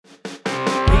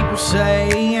People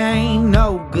say I ain't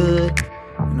no good,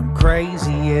 and I'm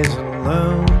crazy as a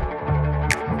loon.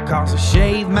 Cause I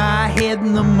shave my head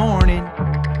in the morning,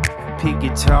 pick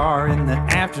guitar in the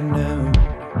afternoon.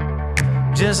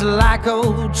 Just like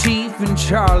old Chief and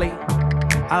Charlie,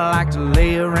 I like to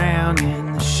lay around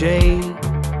in the shade.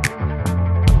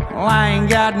 Well, I ain't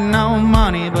got no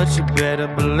money, but you better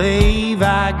believe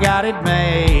I got it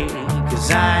made.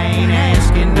 Cause I ain't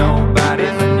asking nobody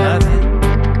for nothing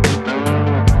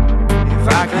if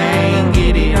I can't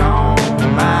get it on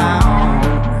my own.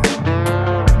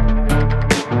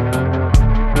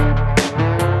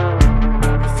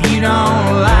 If you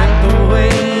don't like the way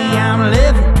I'm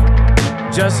living,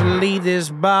 just leave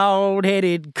this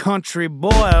bald-headed country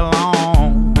boy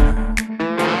alone.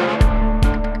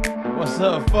 What's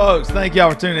up, folks? Thank y'all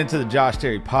for tuning into the Josh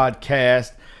Terry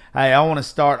Podcast. Hey, I want to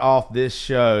start off this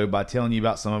show by telling you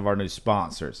about some of our new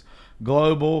sponsors.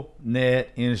 Global Net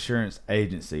Insurance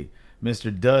Agency,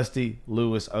 Mr. Dusty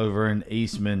Lewis over in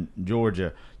Eastman,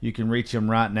 Georgia. You can reach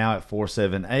him right now at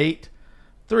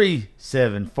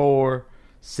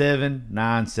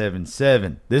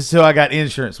 478-374-7977. This is who I got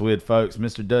insurance with, folks.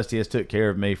 Mr. Dusty has took care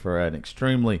of me for an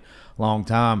extremely long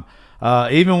time.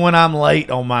 Even when I'm late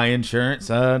on my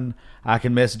insurance, I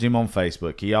can message him on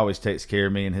Facebook. He always takes care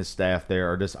of me, and his staff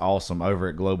there are just awesome over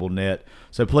at Global Net.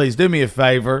 So please do me a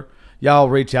favor. Y'all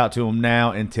reach out to them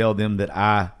now and tell them that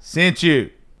I sent you.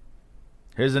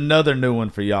 Here's another new one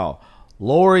for y'all.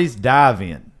 Lori's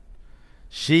Dive-In.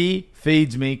 She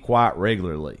feeds me quite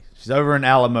regularly. She's over in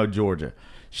Alamo, Georgia.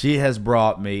 She has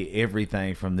brought me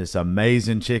everything from this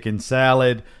amazing chicken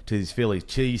salad to these Philly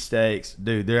cheesesteaks.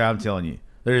 Dude, I'm telling you,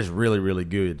 they're just really, really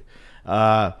good.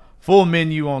 Full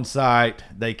menu on site.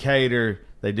 They cater.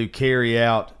 They do carry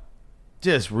out.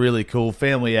 Just really cool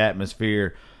family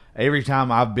atmosphere. Every time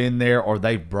I've been there or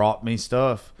they've brought me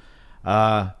stuff,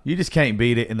 you just can't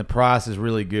beat it. And the price is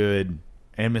really good.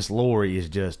 And Miss Lori is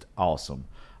just awesome.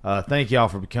 Thank y'all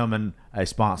for becoming a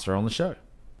sponsor on the show.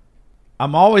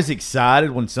 I'm always excited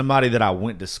when somebody that I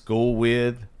went to school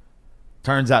with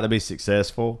turns out to be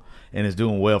successful and is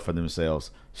doing well for themselves.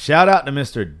 Shout out to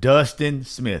Mr. Dustin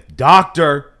Smith,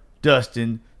 Dr.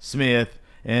 Dustin Smith,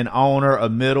 and owner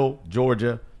of Middle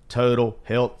Georgia Total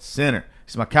Health Center.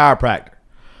 He's my chiropractor.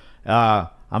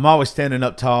 I'm always standing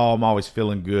up tall. I'm always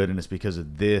feeling good, and it's because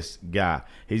of this guy.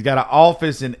 He's got an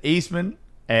office in Eastman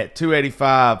at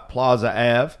 285 Plaza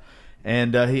Ave,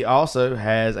 and he also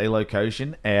has a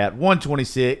location at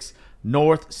 126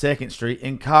 North 2nd Street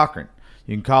in Cochran.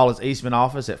 You can call his Eastman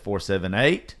office at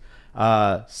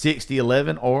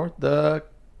 478-6011 or the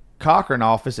Cochran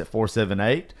office at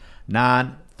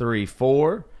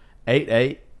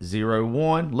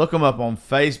 478-934-8801. Look them up on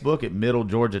Facebook at Middle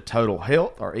Georgia Total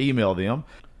Health or email them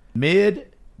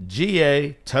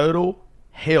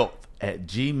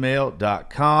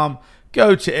midgatotalhealth@gmail.com.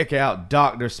 Go check out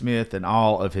Dr. Smith and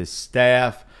all of his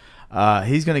staff.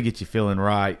 He's going to get you feeling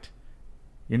right.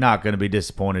 You're not going to be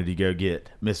disappointed to go get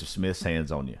Mr. Smith's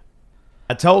hands on you.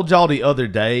 I told y'all the other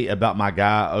day about my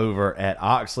guy over at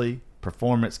Oxley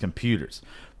Performance Computers.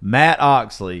 Matt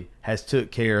Oxley has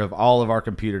took care of all of our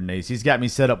computer needs. He's got me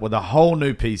set up with a whole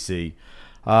new PC.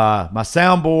 My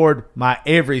soundboard, my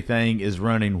everything is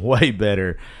running way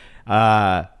better.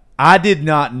 I did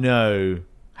not know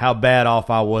how bad off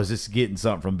I was just getting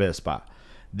something from Best Buy.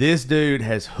 This dude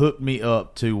has hooked me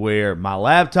up to where my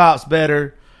laptop's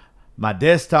better, my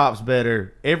desktop's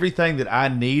better, everything that I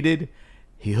needed,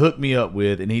 he hooked me up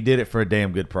with, and he did it for a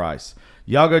damn good price.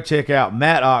 Y'all go check out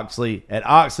Matt Oxley at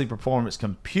Oxley Performance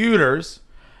Computers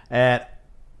and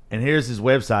here's his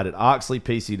website at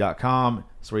oxleypc.com.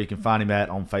 That's where you can find him at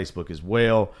on Facebook as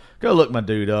well. Go look my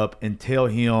dude up and tell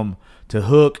him to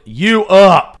hook you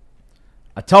up.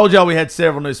 I told y'all we had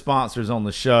several new sponsors on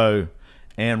the show,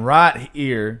 and right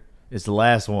here is the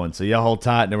last one. So y'all hold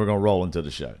tight, and then we're going to roll into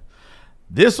the show.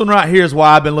 This one right here is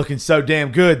why I've been looking so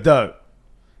damn good, though.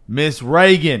 Miss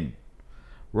Reagan.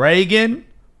 Reagan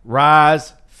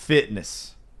Rise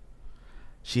Fitness.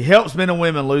 She helps men and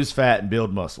women lose fat and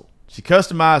build muscle. She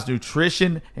customized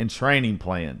nutrition and training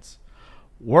plans.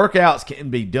 Workouts can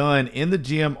be done in the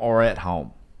gym or at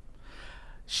home.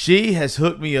 She has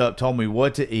hooked me up, told me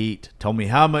what to eat, told me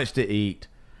how much to eat,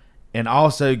 and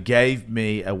also gave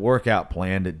me a workout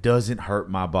plan that doesn't hurt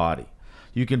my body.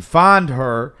 You can find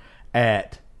her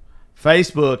at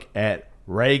Facebook at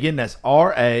Reagan, that's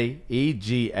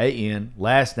Raegan,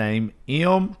 last name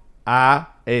Milholen,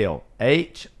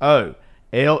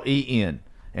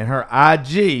 and her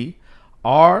IG,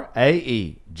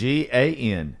 RaeganArise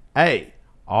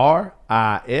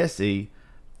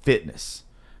Fitness.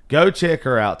 Go check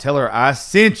her out. Tell her I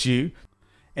sent you,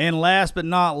 And last but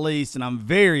not least, and I'm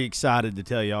very excited to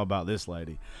tell y'all about this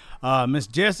lady, Miss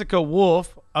Jessica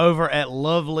Wolf over at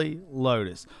Lovely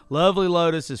Lotus. Lovely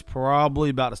Lotus is probably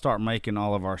about to start making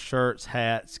all of our shirts,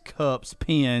 hats, cups,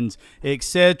 pins,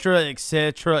 etc.,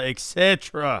 etc.,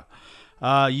 etc.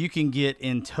 You can get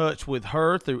in touch with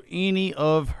her through any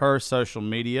of her social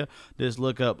media. Just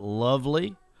look up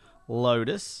Lovely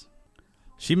Lotus.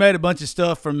 She made a bunch of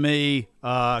stuff for me,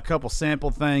 a couple sample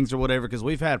things or whatever, because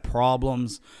we've had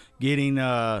problems getting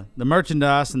the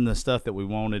merchandise and the stuff that we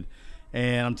wanted.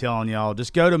 And I'm telling y'all,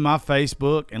 just go to my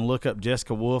Facebook and look up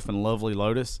Jessica Wolf and Lovely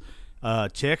Lotus.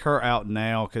 Check her out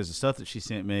now, because the stuff that she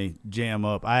sent me, jam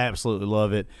up. I absolutely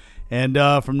love it. And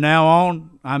from now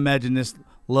on, I imagine this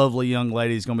lovely young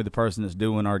lady is going to be the person that's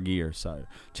doing our gear. So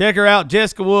check her out,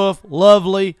 Jessica Wolf,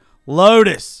 Lovely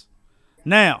Lotus.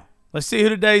 Now, let's see who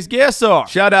today's guests are.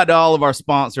 Shout out to all of our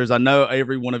sponsors. I know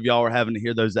every one of y'all are having to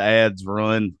hear those ads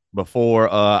run before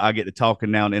I get to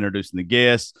talking now and introducing the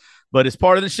guests. But it's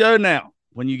part of the show now.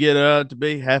 When you get to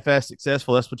be half-ass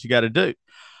successful, that's what you got to do.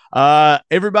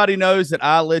 Everybody knows that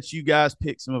I let you guys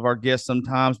pick some of our guests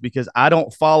sometimes, because I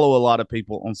don't follow a lot of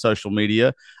people on social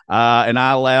media, and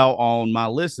I allow on my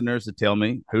listeners to tell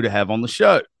me who to have on the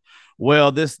show.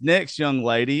 Well, this next young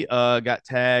lady got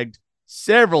tagged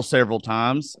several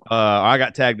times. I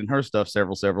got tagged in her stuff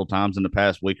several times in the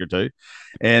past week or two,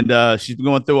 and she's been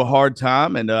going through a hard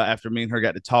time. And after me and her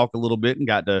got to talk a little bit and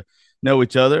got to know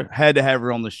each other, had to have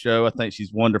her on the show. I think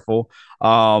she's wonderful.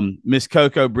 Miss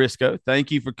Coco Briscoe, thank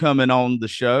you for coming on the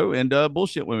show and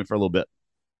bullshit with me for a little bit.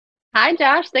 Hi,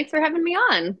 Josh. Thanks for having me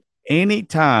on.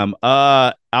 Anytime.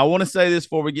 I want to say this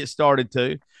before we get started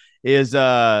too, is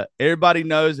everybody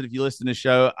knows that if you listen to the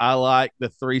show, I like the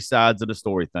three sides of the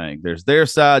story thing. There's their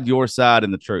side, your side,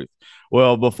 and the truth.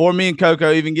 Well, before me and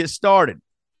Coco even get started,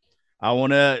 I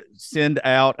want to send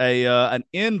out an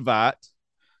invite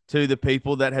to the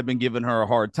people that have been giving her a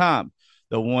hard time.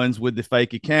 The ones with the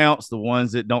fake accounts, the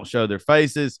ones that don't show their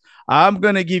faces. I'm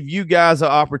going to give you guys an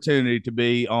opportunity to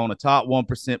be on a top 1%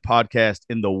 podcast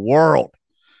in the world.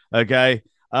 Okay.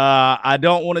 I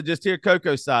don't want to just hear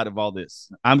Coco's side of all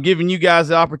this. I'm giving you guys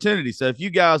the opportunity. So if you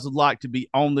guys would like to be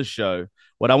on the show,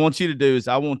 what I want you to do is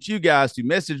I want you guys to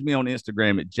message me on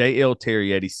Instagram at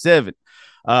JLTerry87.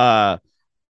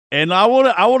 And I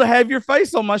want to have your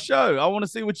face on my show. I want to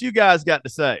see what you guys got to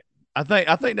say. I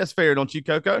think that's fair, don't you,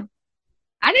 Coco?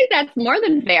 I think that's more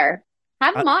than fair.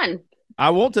 Have them on. I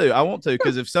want to,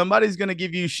 because if somebody's going to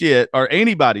give you shit, or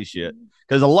anybody shit,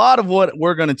 because a lot of what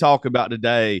we're going to talk about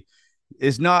today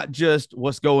is not just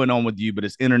what's going on with you, but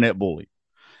it's internet bullying.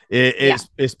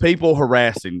 It's people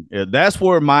harassing. That's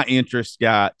where my interest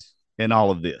got in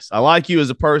all of this. I like you as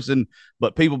a person,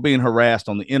 but people being harassed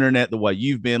on the internet the way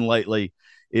you've been lately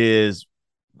is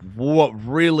what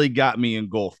really got me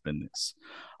engulfed in this.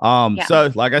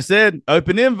 So like I said,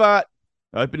 open invite.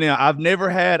 I've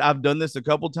done this a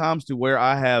couple times to where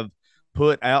I have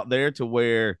put out there to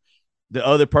where the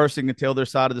other person can tell their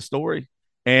side of the story.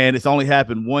 And it's only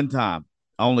happened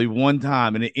only one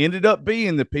time. And it ended up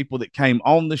being the people that came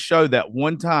on the show that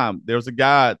one time. There was a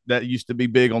guy that used to be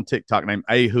big on TikTok named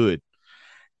A Hood.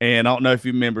 And I don't know if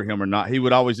you remember him or not. He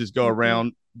would always just go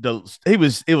around. It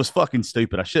was fucking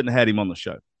stupid. I shouldn't have had him on the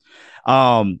show.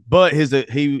 But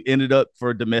he ended up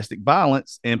for domestic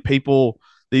violence, and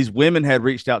these women had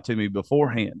reached out to me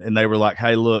beforehand, and they were like,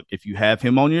 "Hey, look, if you have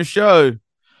him on your show,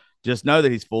 just know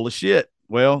that he's full of shit."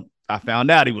 Well, I found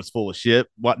out he was full of shit.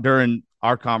 During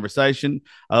our conversation,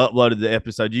 I uploaded the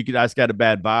episode. I just got a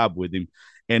bad vibe with him,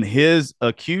 and his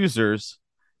accusers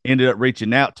ended up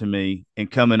reaching out to me and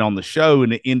coming on the show,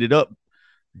 and it ended up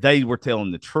they were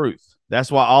telling the truth. That's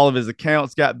why all of his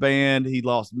accounts got banned. He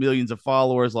lost millions of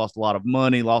followers, lost a lot of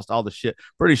money, lost all the shit.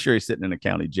 Pretty sure he's sitting in a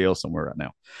county jail somewhere right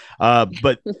now.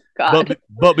 But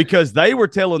because they were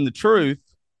telling the truth,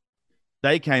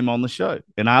 they came on the show,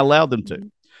 and I allowed them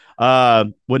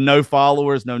to. With no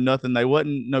followers, no nothing. They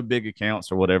wasn't no big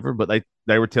accounts or whatever, but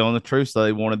they were telling the truth, so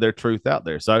they wanted their truth out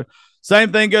there. So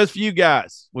same thing goes for you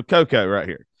guys with Coco right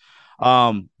here.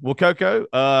 Well, Coco,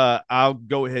 I'll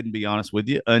go ahead and be honest with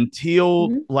you. Until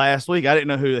last week, I didn't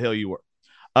know who the hell you were.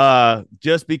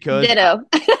 Just because. Ditto.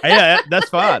 Yeah, that's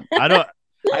fine. I don't.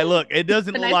 Hey, look, it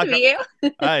doesn't look like.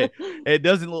 Hey, it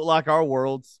doesn't look like our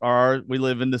worlds are. We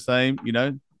live in the same,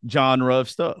 genre of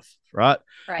stuff, right?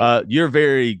 Right. You're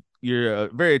a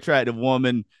very attractive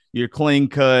woman. You're clean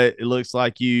cut. It looks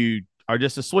like you are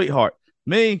just a sweetheart.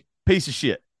 Me, piece of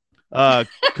shit.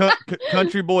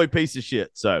 Country boy, piece of shit.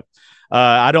 So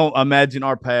I don't imagine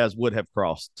our paths would have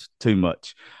crossed too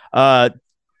much.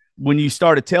 When you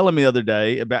started telling me the other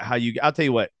day about how I'll tell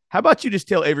you what, How about you just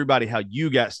tell everybody how you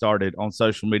got started on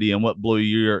social media and what blew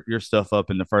your stuff up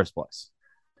in the first place?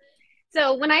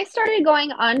 So when I started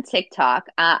going on TikTok,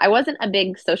 I wasn't a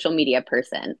big social media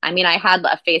person. I mean, I had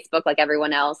a Facebook like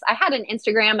everyone else. I had an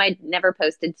Instagram I never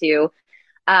posted to.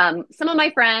 Some of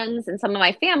my friends and some of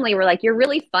my family were like, "You're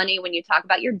really funny when you talk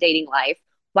about your dating life.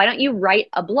 Why don't you write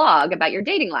a blog about your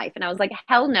dating life?" And I was like,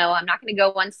 "Hell no, I'm not going to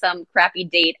go on some crappy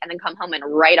date and then come home and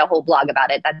write a whole blog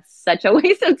about it. That's such a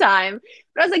waste of time."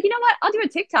 But I was like, you know what? I'll do a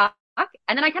TikTok.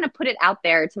 And then I kind of put it out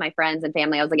there to my friends and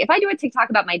family. I was like, if I do a TikTok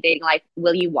about my dating life,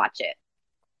 will you watch it?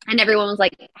 And everyone was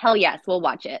like, hell yes, we'll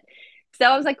watch it. So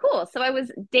I was like, cool. So I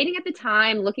was dating at the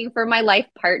time, looking for my life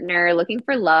partner, looking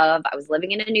for love. I was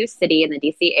living in a new city in the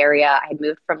DC area. I had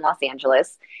moved from Los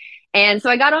Angeles. And so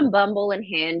I got on Bumble and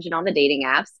Hinge and all the dating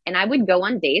apps, and I would go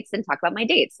on dates and talk about my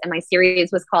dates. And my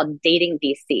series was called Dating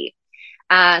DC.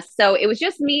 So it was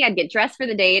just me. I'd get dressed for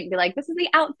the date and be like, this is the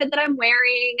outfit that I'm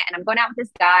wearing, and I'm going out with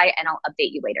this guy, and I'll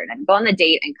update you later. And I'd go on the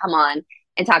date and come on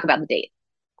and talk about the date.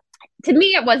 To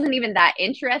me, it wasn't even that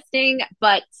interesting,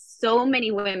 but so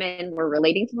many women were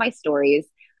relating to my stories.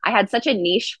 I had such a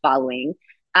niche following.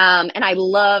 And I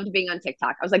loved being on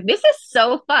TikTok. I was like, this is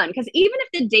so fun. Because even if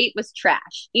the date was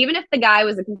trash, even if the guy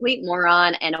was a complete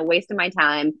moron and a waste of my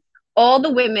time, all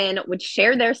the women would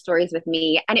share their stories with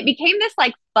me. And it became this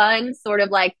like fun sort of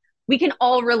like, we can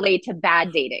all relate to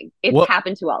bad dating. It's Well,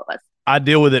 happened to all of us. I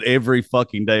deal with it every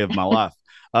fucking day of my life.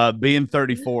 Being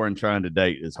 34 and trying to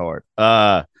date is hard.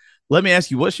 Let me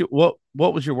ask you, what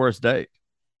was your worst date?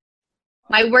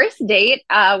 My worst date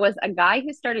was a guy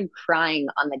who started crying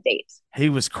on the date. He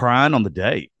was crying on the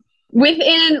date.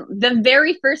 Within the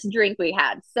very first drink we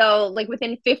had. So, like,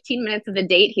 within 15 minutes of the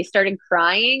date, he started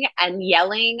crying and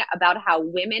yelling about how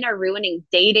women are ruining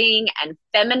dating and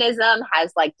feminism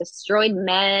has like destroyed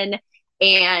men,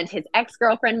 and his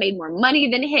ex-girlfriend made more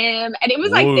money than him. And it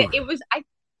was like, Whoa.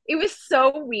 it was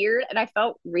so weird. And I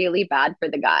felt really bad for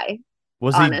the guy,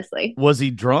 Was honestly. he was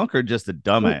he drunk or just a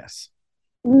dumbass?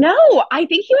 No, I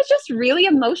think he was just really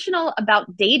emotional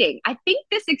about dating. I think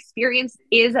this experience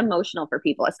is emotional for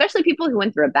people, especially people who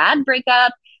went through a bad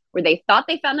breakup where they thought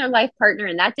they found their life partner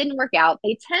and that didn't work out.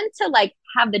 They tend to like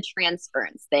have the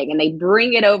transference thing and they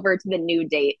bring it over to the new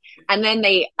date and then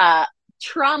they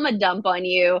trauma dump on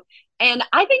you. And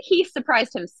I think he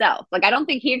surprised himself. Like, I don't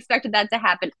think he expected that to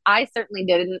happen. I certainly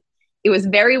didn't. It was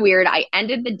very weird. I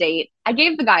ended the date. I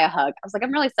gave the guy a hug. I was like,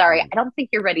 I'm really sorry. I don't think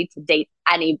you're ready to date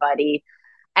anybody.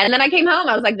 And then I came home.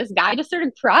 I was like, this guy just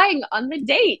started crying on the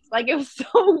date. Like, it was so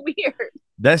weird.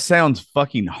 That sounds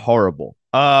fucking horrible.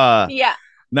 Yeah,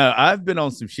 No, I've been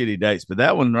on some shitty dates, but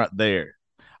that one right there.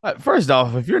 First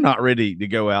off, if you're not ready to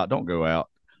go out, don't go out.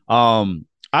 I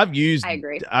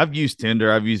agree. I've used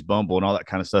Tinder, I've used Bumble and all that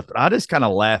kind of stuff, but I just kind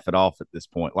of laugh it off at this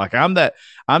point. Like I'm that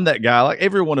guy. Like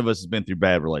every one of us has been through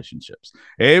bad relationships.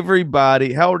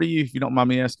 Everybody. How old are you, if you don't mind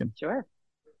me asking? Sure.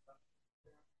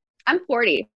 I'm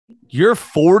 40. You're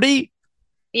 40?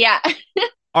 Yeah.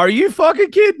 Are you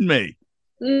fucking kidding me?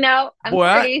 No, I'm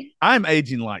Boy, 40. I'm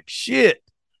aging like shit.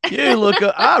 You look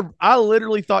up. I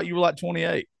literally thought you were like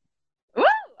 28. Woo,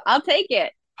 I'll take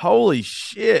it. Holy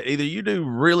shit. Either you do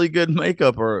really good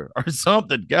makeup or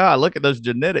something. God, look at those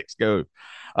genetics go.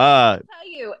 I'll tell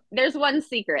you, there's one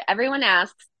secret. Everyone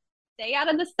asks, stay out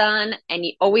of the sun and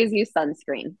you always use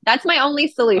sunscreen. That's my only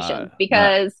solution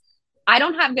because I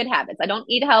don't have good habits. I don't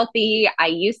eat healthy. I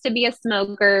used to be a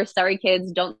smoker. Sorry,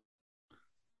 kids, don't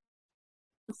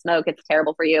smoke. It's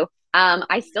terrible for you.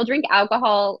 I still drink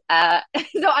alcohol.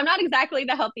 So I'm not exactly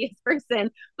the healthiest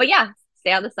person. But yeah,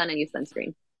 stay out of the sun and use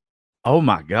sunscreen. Oh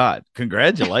my God.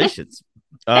 Congratulations.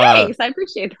 Thanks. I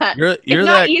appreciate that. You're It's not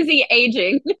that easy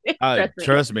aging.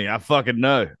 trust me, I fucking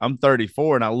know. I'm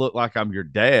 34 and I look like I'm your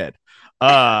dad.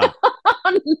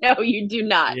 No, you do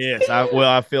not. yes,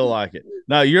 I feel like it.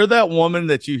 No, you're that woman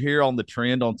that you hear on the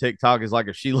trend on TikTok is like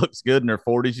if she looks good in her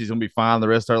 40s, she's gonna be fine the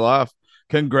rest of her life.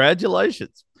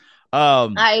 Congratulations.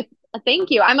 I thank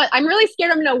you. I'm really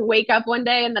scared I'm gonna wake up one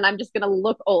day and then I'm just gonna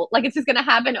look old. Like it's just gonna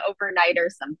happen overnight or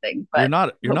something. But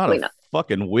you're not a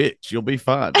fucking witch. You'll be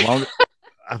fine.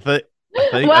 I think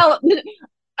well,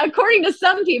 according to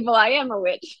some people, I am a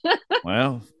witch.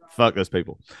 Well, fuck those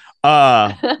people.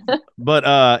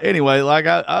 But anyway, like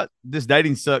I this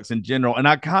dating sucks in general, and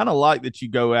I kind of like that you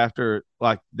go after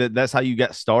like that's how you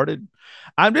got started.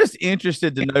 I'm just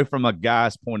interested to know from a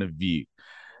guy's point of view.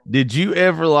 Did you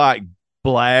ever like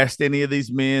blast any of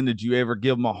these men? Did you ever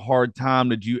give them a hard time?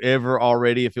 Did you ever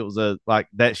already, if it was a like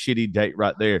that shitty date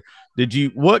right there,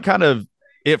 what kind of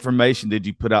information did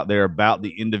you put out there about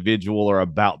the individual or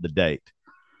about the date?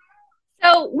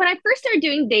 So when I first started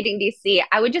doing Dating DC,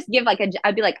 I would just give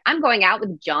I'd be like, I'm going out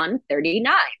with John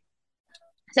 39.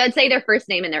 So I'd say their first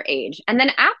name and their age. And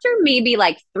then after maybe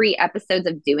like 3 episodes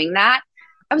of doing that,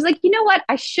 I was like, you know what?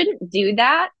 I shouldn't do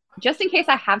that just in case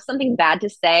I have something bad to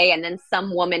say. And then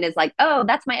some woman is like, oh,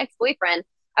 that's my ex boyfriend.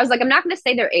 I was like, I'm not going to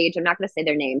say their age. I'm not going to say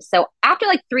their name. So after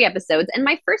like 3 episodes, and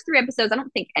my first 3 episodes, I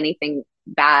don't think anything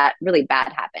bad, really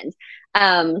bad happened.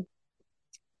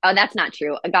 Oh, that's not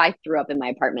true. A guy threw up in my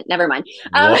apartment. Never mind.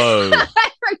 Whoa. I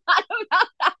forgot about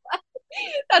that one.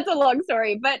 That's a long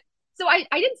story. But so I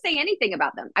didn't say anything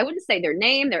about them. I wouldn't say their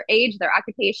name, their age, their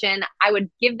occupation. I would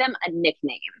give them a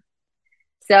nickname.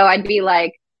 So I'd be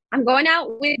like, I'm going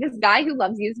out with this guy who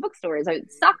loves used bookstores, a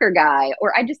soccer guy,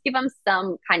 or I just give them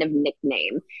some kind of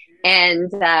nickname. And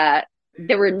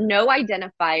there were no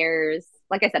identifiers.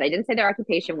 Like I said, I didn't say their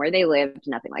occupation, where they lived,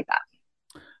 nothing like that.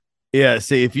 Yeah,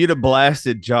 see, if you'd have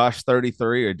blasted Josh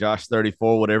 33 or Josh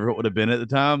 34, whatever it would have been at the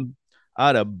time,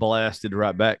 I'd have blasted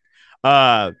right back.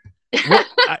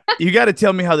 You got to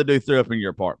tell me how the dude threw up in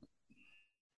your apartment.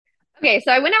 Okay,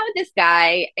 so I went out with this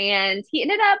guy, and he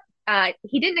ended up.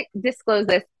 He didn't disclose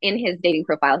this in his dating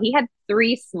profile. He had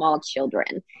 3 small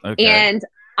children, Okay. and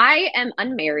I am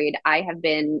unmarried. I have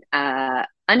been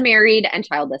unmarried and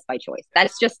childless by choice.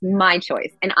 That's just my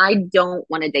choice, and I don't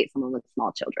want to date someone with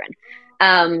small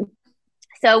children.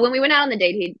 So when we went out on the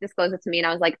date, he disclosed it to me, and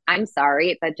I was like, I'm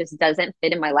sorry, that just doesn't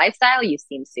fit in my lifestyle. You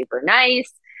seem super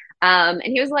nice. And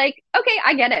he was like, okay,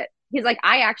 I get it. He's like,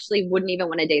 I actually wouldn't even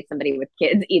want to date somebody with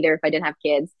kids either if I didn't have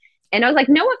kids. And I was like,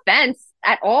 no offense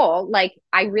at all. Like,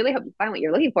 I really hope you find what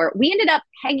you're looking for. We ended up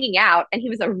hanging out, and he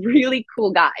was a really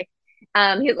cool guy.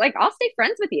 He was like, I'll stay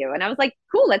friends with you. And I was like,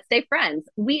 cool, let's stay friends.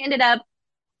 We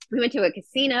went to a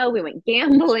casino, we went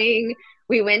gambling,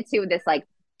 we went to this like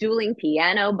dueling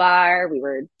piano bar, we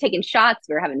were taking shots,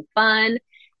 we were having fun.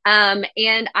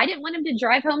 And I didn't want him to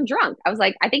drive home drunk. I was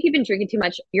like, I think you've been drinking too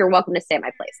much. You're welcome to stay at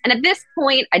my place. And at this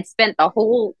point, I'd spent the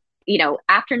whole,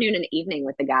 afternoon and evening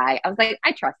with the guy. I was like,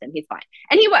 I trust him. He's fine.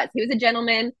 And he was a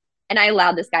gentleman. And I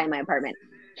allowed this guy in my apartment.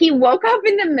 He woke up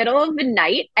in the middle of the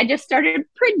night and just started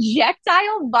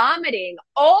projectile vomiting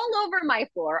all over my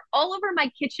floor, all over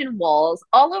my kitchen walls,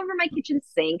 all over my kitchen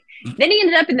sink. Then he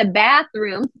ended up in the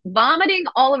bathroom, vomiting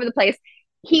all over the place.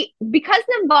 Because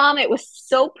the vomit was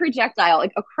so projectile,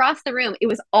 like across the room, it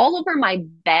was all over my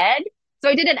bed. So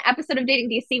I did an episode of Dating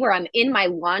DC where I'm in my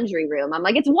laundry room. I'm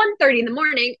like, it's 1:30 in the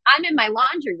morning. I'm in my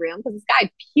laundry room because this guy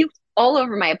puked all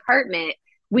over my apartment.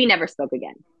 We never spoke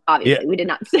again. Obviously, we did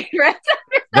not stay friends.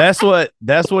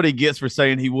 That's what he gets for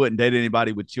saying he wouldn't date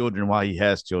anybody with children while he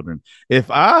has children. If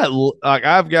I've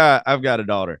got a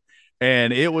daughter,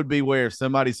 and it would be where if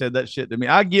somebody said that shit to me,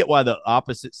 I get why the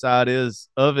opposite side is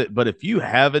of it. But if you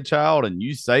have a child and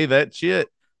you say that shit,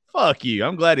 fuck you.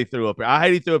 I'm glad he threw up. I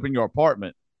hate he threw up in your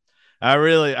apartment. I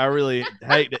really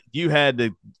hate that you had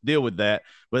to deal with that.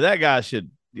 But that guy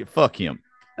should fuck him.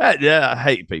 I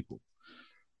hate people.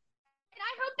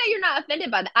 I hope that you're not offended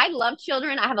by that. I love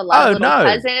children. I have a lot of little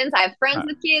cousins. I have friends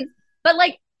with kids. But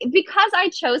like, because I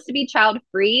chose to be child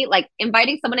free, like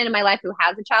inviting someone into my life who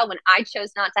has a child when I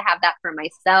chose not to have that for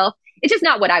myself, it's just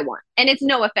not what I want. And it's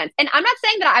no offense. And I'm not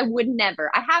saying that I would never.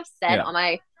 I have said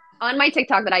on my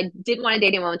TikTok that I didn't want to date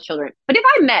anyone with children. But if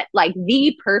I met like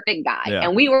the perfect guy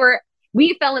and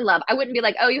we fell in love, I wouldn't be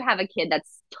like, oh, you have a kid.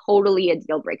 That's totally a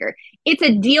deal breaker. It's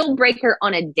a deal breaker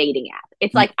on a dating app.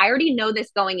 It's like, I already know this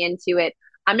going into it.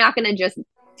 I'm not going to just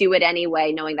do it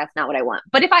anyway, knowing that's not what I want.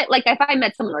 But if I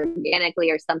met someone organically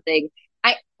or something,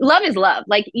 love is love.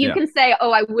 Like you can say,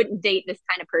 oh, I wouldn't date this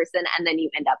kind of person. And then you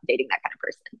end up dating that kind of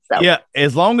person. So yeah,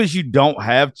 as long as you don't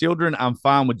have children, I'm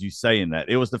fine with you saying that.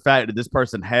 It was the fact that this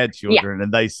person had children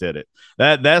and they said it.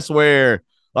 That's where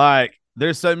like,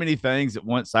 there's so many things that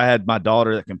once I had my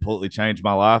daughter that completely changed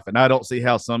my life. And I don't see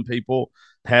how some people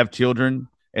have children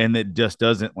and it just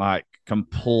doesn't like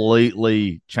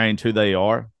completely change who they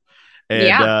are.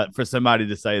 And for somebody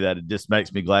to say that, it just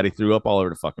makes me glad he threw up all over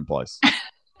the fucking place.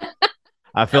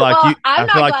 I feel like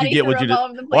you get what you did.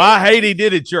 Well, I hate he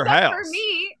did at your house. For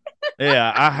me.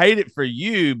 Yeah, I hate it for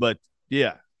you, but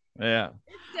yeah.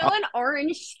 Still an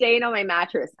orange stain on my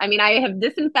mattress. I mean, I have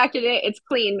disinfected it. It's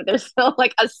clean, but there's still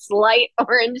like a slight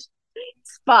orange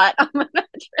spot on my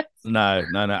mattress. No.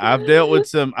 I've dealt with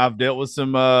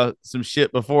some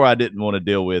shit before I didn't want to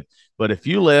deal with. But if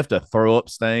you left a throw up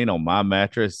stain on my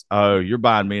mattress, oh, you're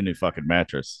buying me a new fucking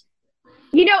mattress.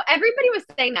 Everybody was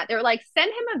saying that. They were like,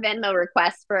 send him a Venmo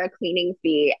request for a cleaning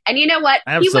fee. And you know what?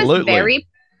 Absolutely.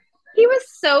 He was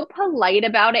so polite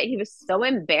about it. He was so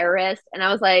embarrassed. And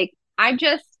I was like, I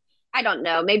don't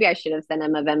know. Maybe I should have sent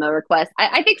him a Venmo request.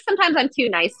 I think sometimes I'm too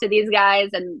nice to these guys,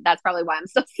 and that's probably why I'm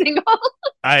still single.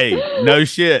 Hey, no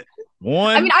shit.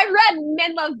 One. I mean, I read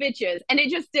Men Love Bitches, and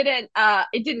it just didn't.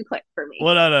 It didn't click for me.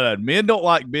 Well, no. Men don't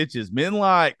like bitches. Men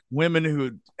like women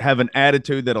who have an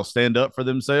attitude that'll stand up for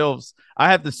themselves.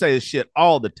 I have to say this shit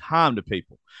all the time to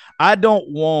people. I don't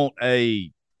want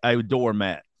a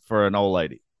doormat for an old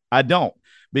lady. I don't,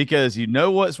 because you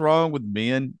know what's wrong with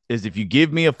men is if you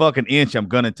give me a fucking inch, I'm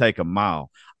gonna take a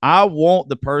mile. I want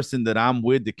the person that I'm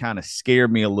with to kind of scare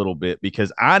me a little bit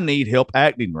because I need help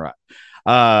acting right.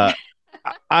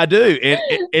 I do, and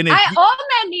if all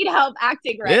men need help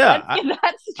acting right. Yeah, Let's get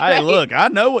that straight. hey, look, I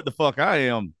know what the fuck I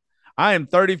am. I am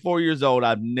 34 years old.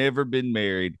 I've never been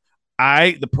married. I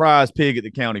ain't the prize pig at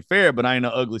the county fair, but I ain't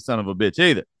an ugly son of a bitch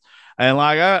either. And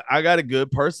like I got a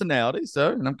good personality,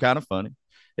 so and I'm kind of funny.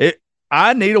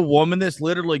 I need a woman that's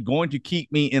literally going to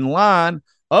keep me in line.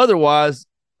 Otherwise,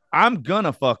 I'm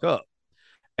gonna fuck up.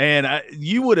 And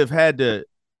you would have had to.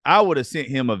 I would have sent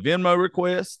him a Venmo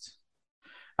request.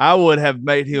 I would have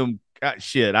made him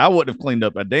shit. I wouldn't have cleaned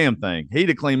up a damn thing. He'd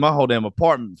have cleaned my whole damn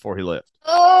apartment before he left.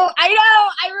 Oh, I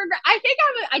know. I regret. I think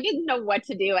I didn't know what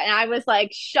to do, and I was like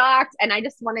shocked, and I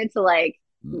just wanted to like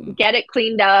get it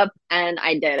cleaned up, and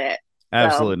I did it.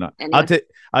 Absolutely not. Anyway.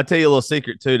 I'll tell you a little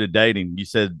secret too to dating. You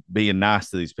said being nice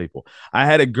to these people. I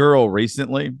had a girl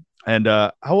recently, and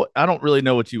I don't really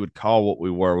know what you would call what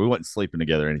we were. We wasn't sleeping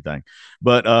together or anything,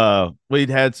 but we'd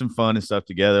had some fun and stuff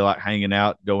together, like hanging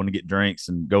out, going to get drinks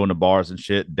and going to bars and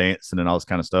shit, dancing and all this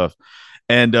kind of stuff.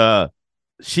 And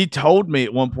she told me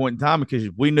at one point in time, because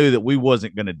we knew that we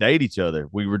wasn't going to date each other,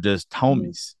 we were just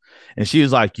homies. And she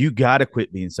was like, you got to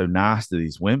quit being so nice to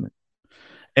these women.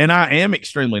 And I am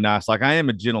extremely nice. Like, I am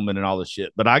a gentleman and all this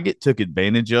shit, but I get took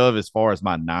advantage of as far as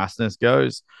my niceness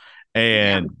goes.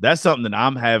 And that's something that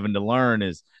I'm having to learn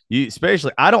is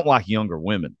especially, I don't like younger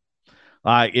women.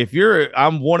 Like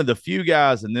I'm one of the few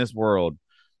guys in this world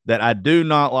that I do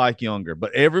not like younger,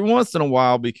 but every once in a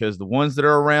while, because the ones that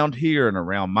are around here and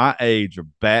around my age are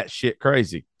batshit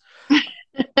crazy.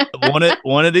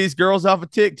 one of these girls off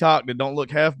of TikTok that don't look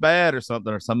half bad or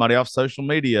something, or somebody off social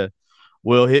media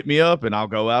will hit me up and I'll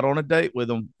go out on a date with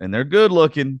them, and they're good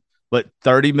looking, but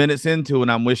 30 minutes into it,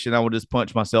 I'm wishing I would just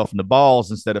punch myself in the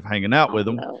balls instead of hanging out with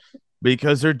them,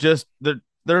 because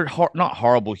they're not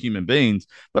horrible human beings,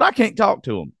 but I can't talk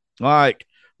to them. Like,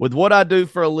 with what I do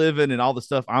for a living and all the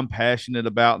stuff I'm passionate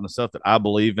about and the stuff that I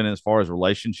believe in as far as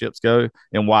relationships go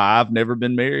and why I've never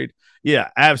been married. Yeah,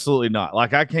 absolutely not.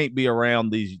 Like, I can't be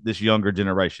around this younger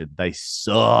generation. They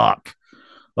suck.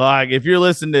 Like, if you're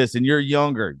listening to this and you're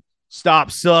younger, stop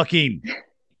sucking.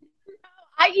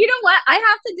 You know what? I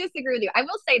have to disagree with you. I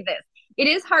will say this. It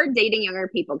is hard dating younger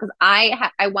people because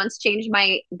I once changed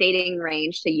my dating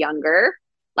range to younger.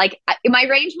 Like, my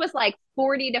range was like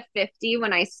 40 to 50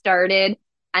 when I started.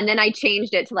 And then I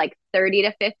changed it to like 30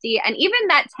 to 50. And even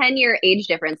that 10-year age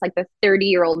difference, like the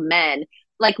 30-year-old men,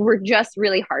 like, were just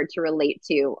really hard to relate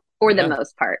to for the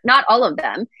most part. Not all of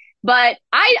them. But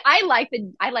I like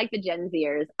the Gen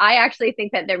Zers. I actually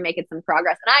think that they're making some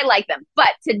progress, and I like them. But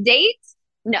to date,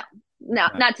 no,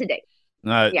 not to date.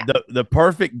 Yeah. The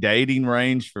perfect dating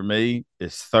range for me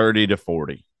is 30 to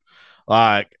 40.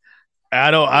 Like,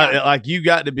 I you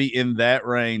got to be in that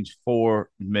range for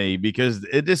me, because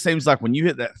it just seems like when you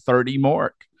hit that 30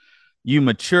 mark, you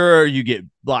mature, you get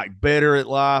like better at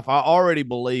life. I already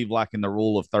believe like in the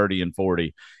rule of 30 and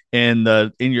 40. In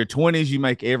your 20s, you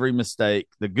make every mistake.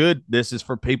 This is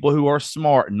for people who are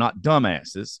smart and not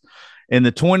dumbasses. In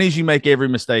the 20s, you make every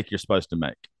mistake you're supposed to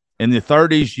make. In the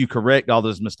 30s, you correct all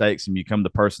those mistakes and become the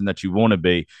person that you want to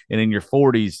be. And in your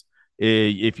 40s,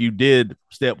 if you did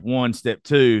step 1, step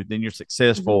 2, then you're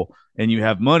successful and you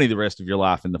have money the rest of your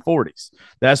life in the 40s.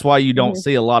 That's why you don't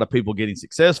see a lot of people getting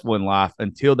successful in life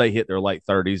until they hit their late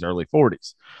 30s, early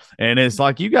 40s. And it's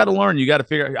like, you got to learn, you got to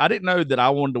figure out. I didn't know that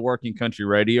I wanted to work in country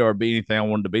radio or be anything I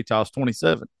wanted to be till I was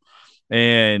 27.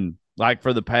 And like,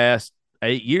 for the past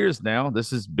 8 years now, this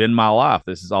has been my life.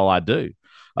 This is all I do,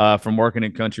 from working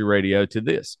in country radio to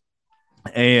this.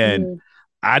 And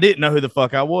I didn't know who the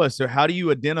fuck I was. So how do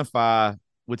you identify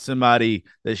with somebody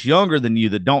that's younger than you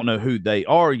that don't know who they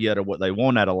are yet or what they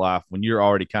want out of life when you're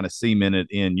already kind of cemented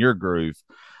in your groove?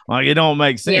 Like, it don't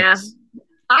make sense. Yeah.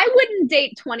 I wouldn't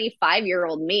date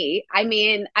 25-year-old me. I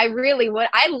mean, I really would.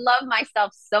 I love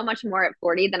myself so much more at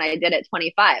 40 than I did at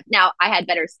 25. Now, I had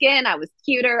better skin. I was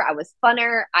cuter. I was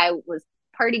funner. I was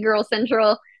party girl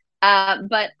central.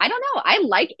 But I don't know. I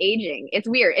like aging. It's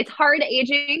weird. It's hard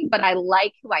aging, but I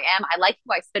like who I am. I like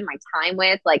who I spend my time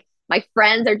with. Like, My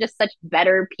friends are just such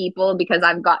better people because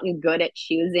I've gotten good at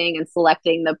choosing and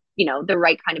selecting the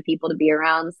right kind of people to be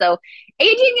around. So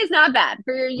aging is not bad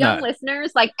for your young No.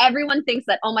 listeners. Like everyone thinks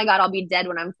that, oh my God, I'll be dead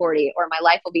when I'm 40 or my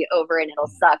life will be over and it'll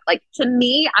suck. Like to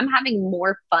me, I'm having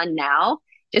more fun now,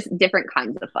 just different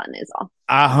kinds of fun is all.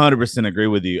 I 100% agree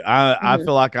with you. I Mhm.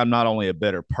 feel like I'm not only a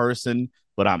better person,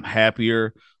 but I'm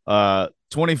happier.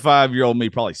 25-year-old me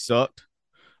probably sucked.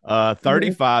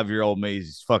 35-year-old me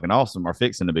is fucking awesome or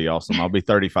fixing to be awesome. I'll be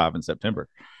 35 in September.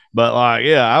 But like,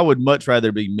 yeah, I would much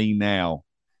rather be me now.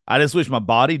 I just wish my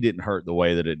body didn't hurt the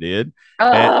way that it did.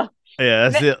 And Ugh. yeah,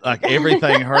 that's it. Like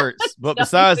everything hurts. But Don't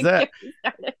besides even that,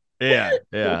 get me started.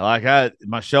 yeah. Like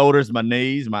my shoulders, my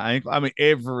knees, my ankle. I mean,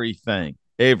 everything.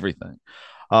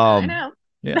 I Um, know.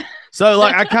 yeah. So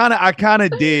like I kind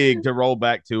of dig to roll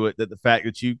back to it that the fact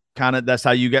that you that's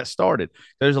how you got started.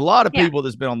 There's a lot of Yeah. people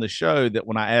that's been on the show that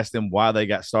when I asked them why they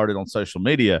got started on social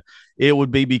media, it would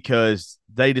be because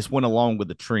they just went along with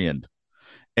the trend.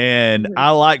 And Mhm. I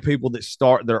like people that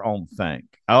start their own thing.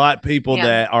 I like people Yeah.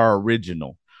 that are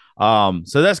original.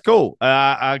 So that's cool.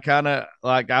 I kind of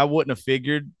like I wouldn't have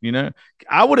figured,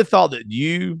 I would have thought that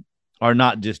you are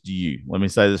not just you. Let me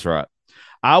say this right.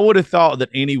 I would have thought that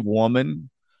any woman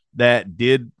that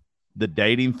did the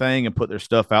dating thing and put their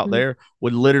stuff out Mhm. there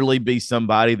would literally be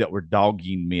somebody that were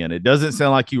dogging men. It doesn't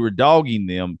sound like you were dogging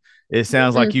them. It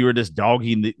sounds like you were just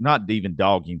dogging, not even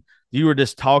dogging. You were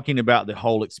just talking about the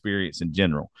whole experience in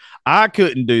general. I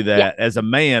couldn't do Yeah. that as a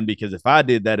man because if I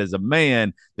did that as a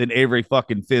man, then every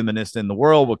fucking feminist in the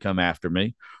world would come after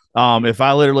me. If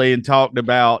I literally and talked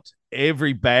about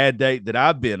every bad date that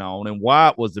I've been on and why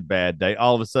it was a bad date,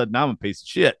 all of a sudden I'm a piece of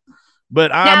shit.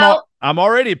 But Now, I'm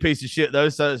already a piece of shit though,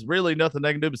 so it's really nothing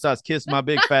they can do besides kiss my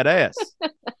big fat ass.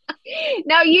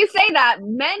 now you say that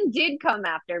men did come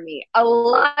after me, a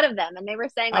lot of them, and they were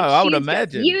saying Oh, like I would she's just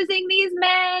imagine. using these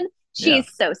men. Yeah.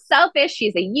 She's so selfish.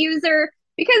 She's a user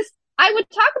because I would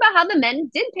talk about how the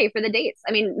men did pay for the dates.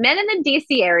 I mean, men in the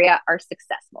DC area are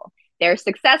successful. They're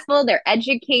successful. They're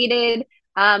educated,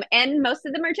 and most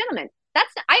of them are gentlemen.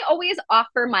 I always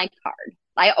offer my card.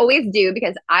 I always do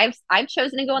because I've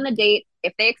chosen to go on the date.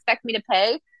 If they expect me to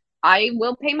pay, I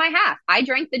will pay my half. I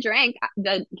drank the drink.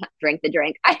 Drank the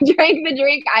drink. I drank the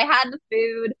drink. I had the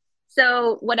food.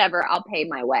 So whatever, I'll pay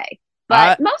my way.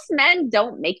 But I most men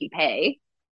don't make you pay.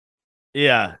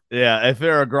 Yeah. If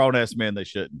they're a grown ass man, they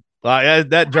shouldn't. Like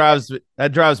that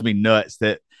drives me nuts.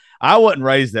 That I wasn't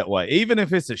raised that way. Even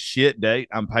if it's a shit date,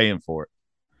 I'm paying for it.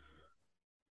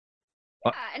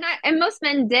 Yeah, and most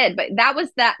men did, but that was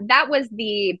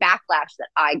the backlash that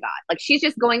I got. Like she's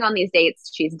just going on these dates,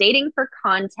 she's dating for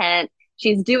content,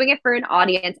 she's doing it for an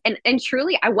audience, and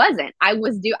truly I wasn't. I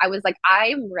was like,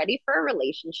 I'm ready for a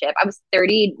relationship. I was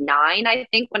 39, I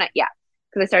think, because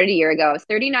I started a year ago. I was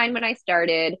 39 when I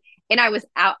started, and I was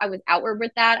outward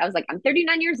with that. I was like, I'm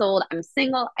 39 years old, I'm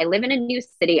single, I live in a new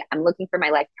city, I'm looking for my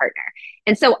life partner.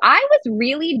 And so I was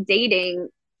really dating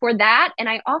for that. And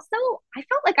I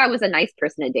felt like I was a nice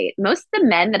person to date. Most of the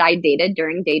men that I dated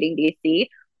during Dating DC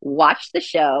watched the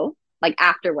show like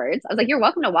afterwards. I was like, you're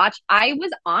welcome to watch. I was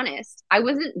honest. I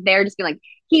wasn't there just being like,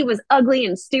 he was ugly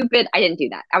and stupid. I didn't do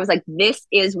that. I was like, this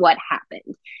is what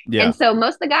happened. Yeah. And so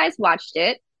most of the guys watched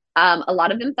it. A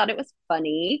lot of them thought it was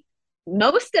funny.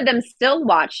 Most of them still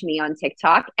watch me on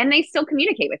TikTok and they still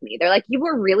communicate with me. They're like, you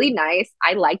were really nice.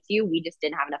 I liked you. We just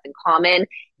didn't have enough in common.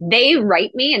 They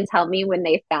write me and tell me when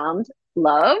they found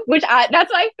love,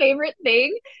 that's my favorite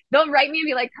thing. They'll write me and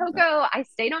be like, Coco, I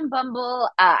stayed on Bumble.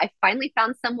 I finally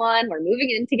found someone. We're moving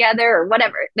in together or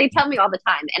whatever. They tell me all the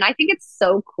time. And I think it's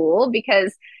so cool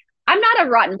because I'm not a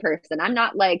rotten person. I'm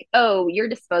not like, oh, you're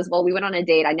disposable. We went on a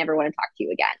date. I never want to talk to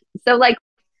you again. So like,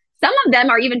 some of them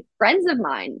are even friends of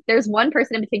mine. There's one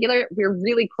person in particular, we're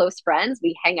really close friends.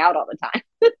 We hang out all the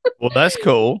time. Well, that's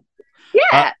cool.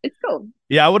 Yeah, it's cool.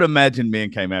 Yeah, I would imagine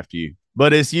men came after you,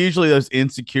 but it's usually those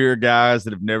insecure guys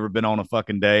that have never been on a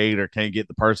fucking date or can't get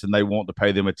the person they want to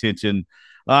pay them attention.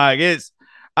 I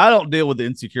don't deal with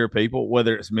insecure people,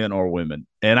 whether it's men or women,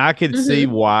 and I can see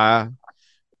why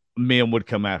men would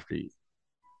come after you.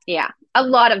 Yeah, a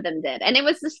lot of them did. And it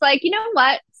was just like, you know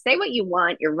what? Say what you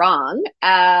want. You're wrong.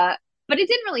 But it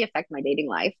didn't really affect my dating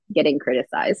life, getting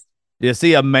criticized. Yeah,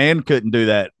 see, a man couldn't do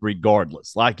that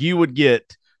regardless. Like you would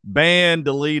get banned,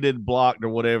 deleted, blocked, or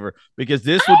whatever, because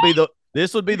this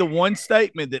would be the one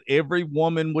statement that every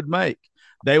woman would make.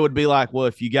 They would be like, well,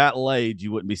 if you got laid,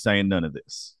 you wouldn't be saying none of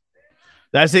this.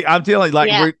 That's it. I'm telling you,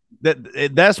 like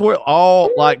that's where all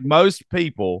like most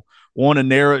people want to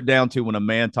narrow it down to when a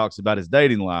man talks about his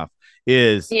dating life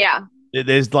is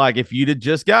there's like if you'd have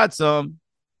just got some,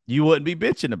 you wouldn't be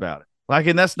bitching about it. Like,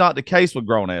 and that's not the case with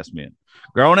grown ass men.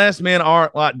 Grown ass men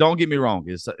aren't like, don't get me wrong.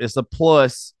 It's a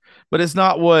plus, but it's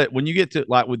not what, when you get to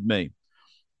like with me,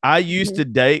 I used to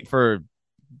date for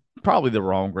probably the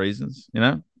wrong reasons, you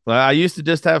know, like I used to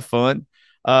just have fun.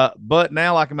 But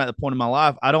now, like I'm at the point in my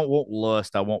life, I don't want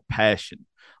lust. I want passion.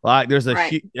 Like there's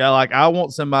Right. like I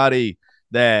want somebody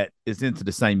that is into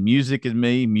the same music as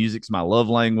me. Music's my love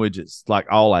language. It's like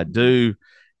all I do.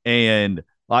 And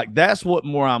like that's what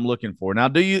more I'm looking for.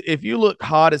 Now, if you look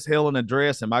hot as hell in a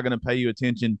dress, am I going to pay you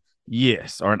attention?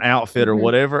 Yes. Or an outfit or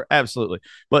whatever? Absolutely.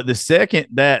 But the second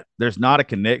that there's not a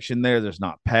connection there, there's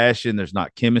not passion, there's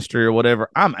not chemistry or whatever,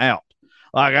 I'm out.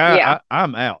 Like Yeah.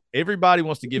 I'm out. Everybody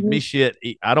wants to give me shit.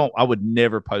 I would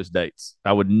never post dates.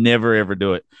 I would never ever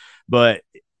do it. But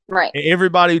Right.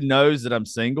 everybody knows that I'm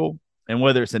single, and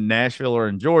whether it's in Nashville or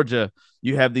in Georgia,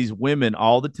 you have these women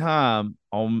all the time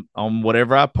on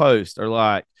whatever I post are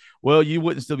like, well, you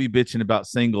wouldn't still be bitching about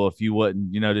single if you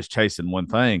wasn't, just chasing one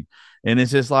thing. And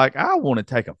it's just like, I want to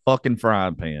take a fucking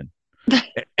frying pan.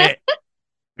 and,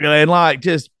 and like,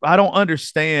 just, I don't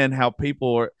understand how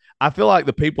people are. I feel like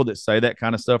the people that say that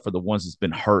kind of stuff are the ones that's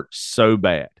been hurt so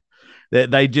bad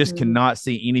that they just cannot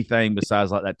see anything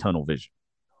besides like that tunnel vision.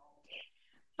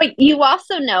 But you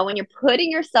also know when you're putting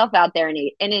yourself out there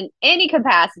in any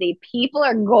capacity, people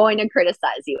are going to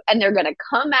criticize you and they're going to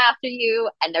come after you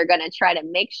and they're going to try to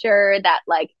make sure that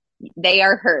like they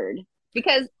are heard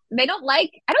because I don't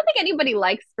think anybody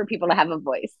likes for people to have a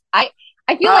voice. I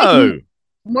feel like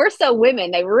more so women,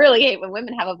 they really hate when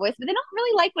women have a voice, but they don't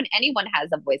really like when anyone has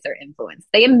a voice or influence.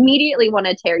 They immediately want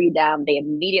to tear you down. They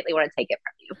immediately want to take it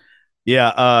from you.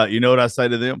 Yeah. You know what I say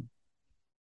to them?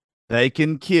 They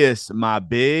can kiss my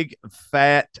big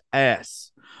fat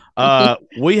ass.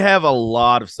 We have a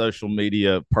lot of social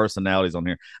media personalities on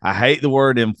here. I hate the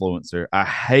word influencer. I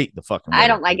hate the fucking word. I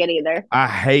don't like it either. I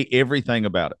hate everything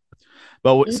about it.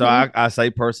 But so I say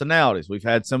personalities. We've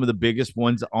had some of the biggest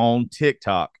ones on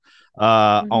TikTok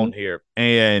on here.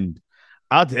 And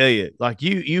I'll tell you, like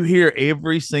you hear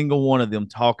every single one of them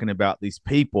talking about these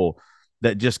people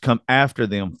that just come after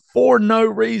them for no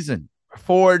reason.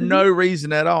 For no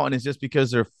reason at all. And it's just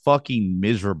because they're fucking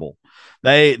miserable.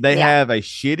 They have a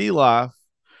shitty life.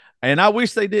 And I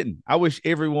wish they didn't. I wish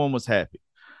everyone was happy.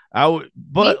 Me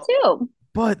too.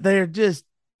 But they're just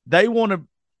they want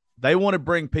to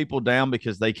bring people down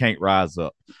because they can't rise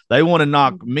up. They want to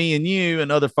knock me and you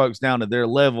and other folks down to their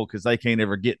level because they can't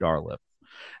ever get to our level.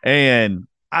 And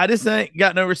I just ain't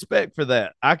got no respect for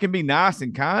that. I can be nice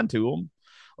and kind to them.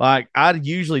 Like I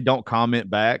usually don't comment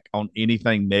back on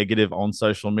anything negative on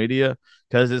social media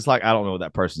because it's like, I don't know what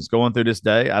that person's going through this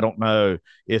day. I don't know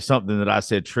if something that I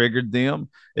said triggered them.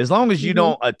 As long as you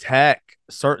don't attack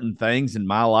certain things in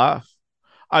my life,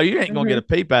 oh, you ain't going to get a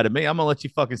peep out of me. I'm going to let you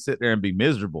fucking sit there and be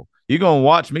miserable. You're going to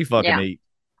watch me fucking eat.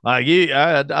 Like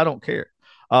I don't care.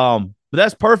 But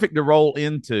that's perfect to roll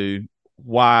into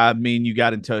why me and you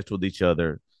got in touch with each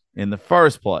other in the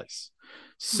first place.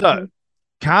 So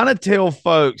kind of tell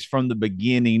folks from the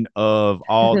beginning of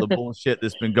all the bullshit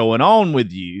that's been going on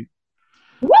with you.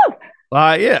 Woo!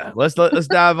 Yeah, let's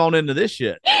dive on into this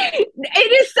shit.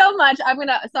 It is so much. I'm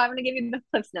gonna give you the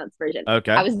Cliffs Notes version.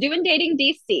 Okay. I was doing Dating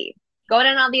DC, going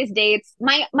on all these dates.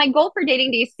 My goal for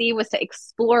Dating DC was to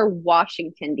explore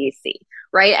Washington DC,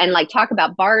 right, and like talk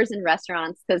about bars and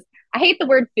restaurants because I hate the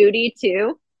word foodie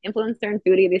too. Influencer and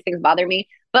foodie, these things bother me.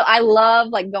 But I love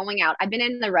like going out. I've been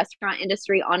in the restaurant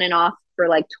industry on and off for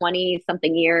like 20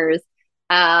 something years.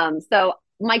 So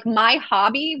like my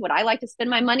hobby, what I like to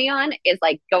spend my money on is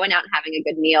like going out and having a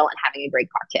good meal and having a great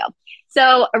cocktail.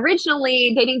 So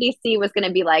originally Dating DC was going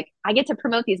to be like, I get to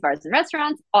promote these bars and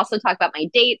restaurants, also talk about my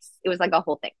dates. It was like a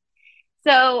whole thing.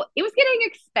 So it was getting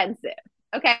expensive.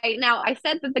 Okay. Now I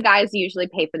said that the guys usually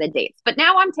pay for the dates, but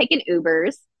now I'm taking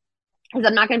Ubers because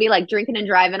I'm not going to be like drinking and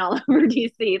driving all over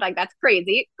DC. Like that's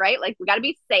crazy, right? Like we got to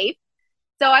be safe.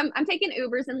 So I'm taking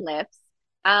Ubers and Lyfts,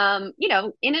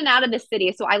 in and out of the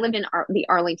city. So I lived in the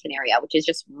Arlington area, which is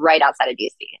just right outside of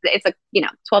DC. It's a,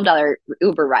 $12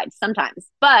 Uber ride sometimes,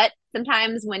 but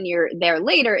sometimes when you're there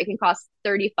later, it can cost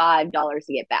 $35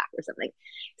 to get back or something.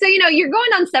 So, you're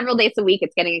going on several dates a week.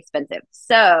 It's getting expensive.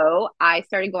 So I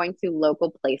started going to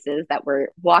local places that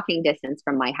were walking distance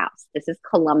from my house. This is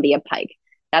Columbia Pike.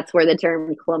 That's where the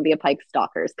term Columbia Pike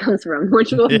stalkers comes from,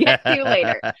 which we'll get to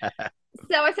later.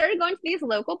 So I started going to these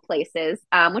local places,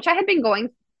 which I had been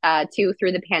going to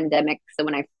through the pandemic. So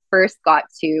when I first got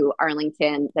to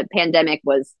Arlington, the pandemic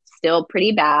was still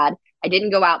pretty bad. I didn't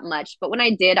go out much, but when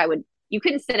I did, you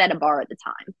couldn't sit at a bar at the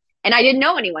time. And I didn't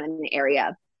know anyone in the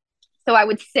area. So I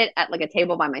would sit at like a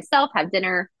table by myself, have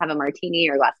dinner, have a martini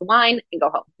or a glass of wine and go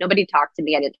home. Nobody talked to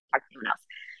me. I didn't talk to anyone else.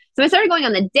 So I started going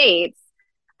on the dates.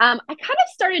 I kind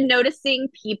of started noticing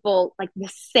people, like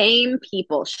the same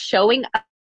people showing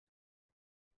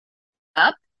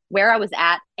up where I was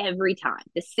at every time,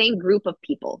 the same group of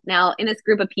people. Now, in this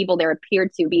group of people, there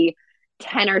appeared to be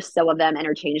 10 or so of them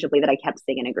interchangeably that I kept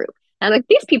seeing in a group. And I'm like,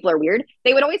 these people are weird.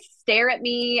 They would always stare at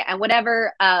me and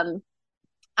whatever.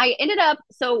 I ended up,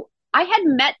 so I had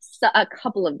met a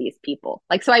couple of these people.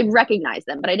 Like, so I recognized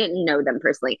them, but I didn't know them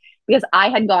personally because I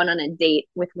had gone on a date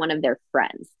with one of their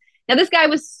friends. Now, this guy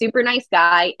was super nice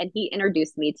guy, and he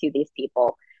introduced me to these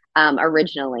people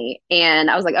originally. And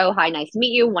I was like, oh, hi, nice to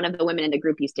meet you. One of the women in the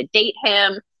group used to date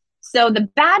him. So the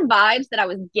bad vibes that I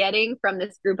was getting from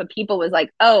this group of people was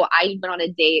like, oh, I went on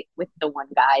a date with the one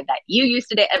guy that you used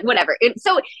to date, whatever.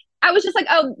 So I was just like,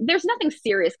 oh, there's nothing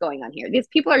serious going on here. These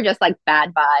people are just like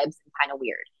bad vibes and kind of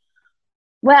weird.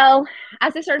 Well,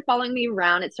 as they started following me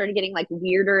around, it started getting like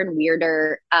weirder and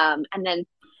weirder. And then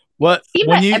what seemed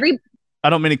when that you I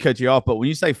don't mean to cut you off, but when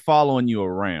you say following you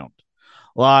around,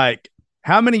 like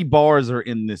how many bars are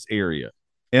in this area?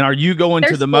 And are you going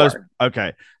to the most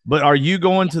okay, but are you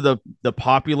going to the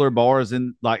popular bars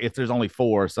in, like, if there's only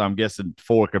 4, so I'm guessing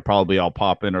 4 could probably all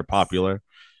pop in or popular.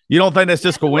 You don't think that's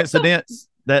just coincidence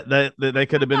that they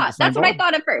could have been at the same That's bar? what I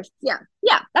thought at first. Yeah,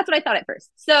 that's what I thought at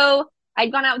first. So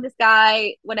I'd gone out with this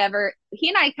guy, whatever. He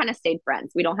and I kind of stayed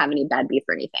friends. We don't have any bad beef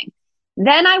or anything.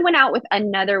 Then I went out with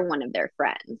another one of their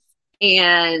friends.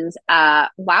 And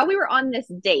while we were on this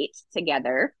date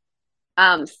together,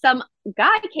 some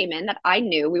guy came in that I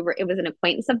knew. It was an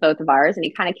acquaintance of both of ours, and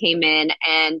he kind of came in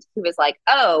and he was like,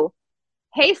 oh,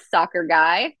 hey, soccer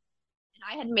guy. And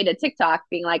I had made a TikTok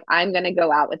being like, I'm gonna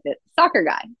go out with this soccer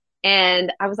guy.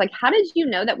 And I was like, how did you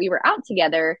know that we were out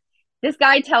together? This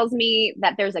guy tells me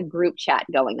that there's a group chat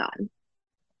going on.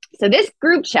 So this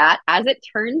group chat, as it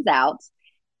turns out,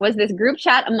 was this group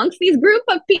chat amongst these group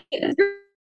of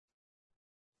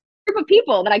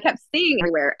people that I kept seeing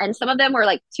everywhere. And some of them were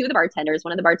like 2 of the bartenders.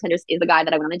 One of the bartenders is the guy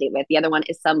that I went on a date with. The other one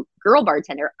is some girl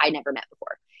bartender I never met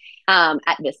before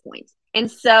at this point. And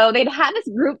so they'd had this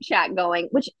group chat going,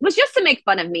 which was just to make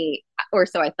fun of me, or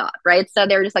so I thought, right? So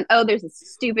they were just like, oh, there's a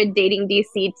stupid dating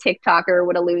DC TikToker.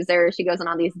 What a loser. She goes on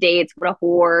all these dates. What a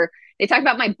whore. They talk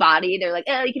about my body. They're like,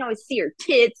 oh, you can always see her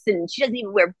tits and she doesn't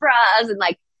even wear bras. And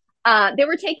like, they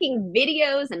were taking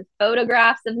videos and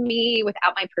photographs of me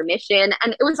without my permission.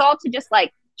 And it was all to just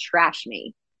like trash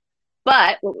me.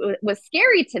 But what was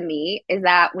scary to me is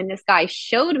that when this guy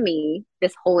showed me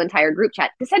this whole entire group chat,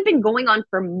 this had been going on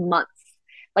for months.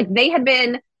 Like they had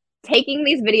been taking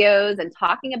these videos and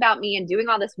talking about me and doing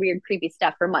all this weird, creepy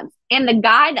stuff for months. And the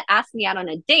guy that asked me out on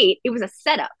a date, it was a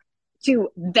setup to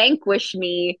vanquish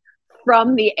me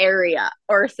from the area,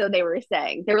 or so they were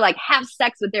saying. They were like, have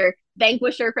sex with their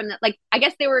vanquisher from the, like, I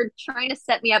guess they were trying to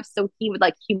set me up so he would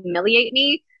like humiliate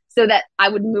me so that I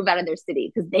would move out of their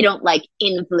city because they don't like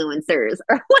influencers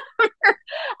or whatever.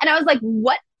 And I was like,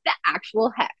 what the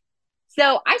actual heck?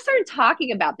 So I started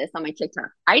talking about this on my TikTok.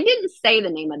 I didn't say the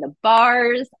name of the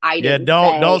bars.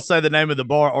 Don't say the name of the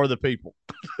bar or the people.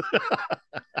 On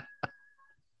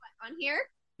here?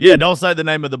 Yeah, don't say the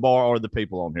name of the bar or the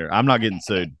people on here. I'm not getting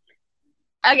sued.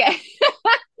 Okay.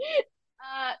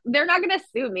 They're not going to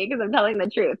sue me because I'm telling the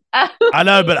truth. I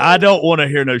know, but I don't want to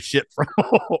hear no shit from them.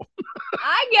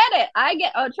 I get it.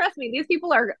 Oh, trust me. These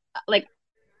people are like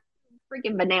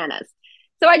freaking bananas.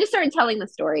 So I just started telling the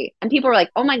story, and people were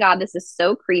like, oh my God, this is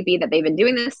so creepy that they've been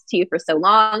doing this to you for so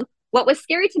long. What was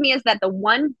scary to me is that the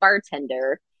one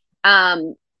bartender,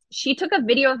 she took a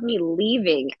video of me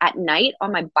leaving at night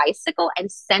on my bicycle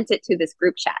and sent it to this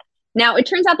group chat. Now, it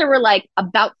turns out there were like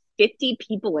about 50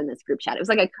 people in this group chat. It was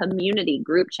like a community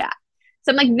group chat.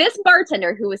 So I'm like, this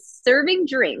bartender who was serving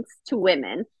drinks to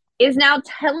women is now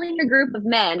telling a group of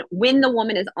men when the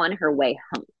woman is on her way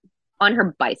home on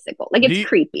her bicycle. Like, it's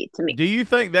creepy to me. Do you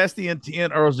think that's the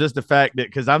intent, or was just the fact that,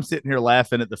 because I'm sitting here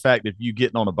laughing at the fact of you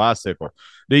getting on a bicycle,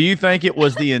 do you think it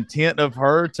was the intent of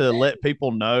her to let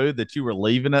people know that you were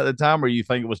leaving at the time, or you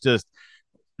think it was just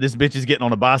this bitch is getting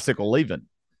on a bicycle leaving?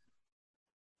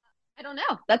 I don't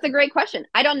know. That's a great question.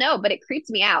 I don't know, but it creeps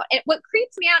me out. And what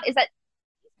creeps me out is that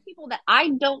people that I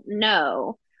don't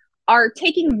know are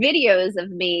taking videos of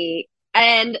me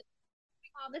and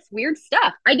all this weird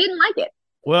stuff. I didn't like it.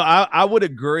 Well, I would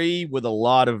agree with a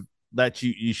lot of that.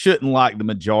 You shouldn't like the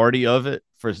majority of it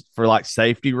for like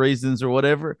safety reasons or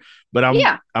whatever. But I'm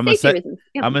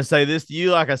gonna say this to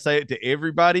you like I say it to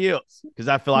everybody else, because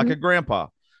I feel like a grandpa,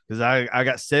 because I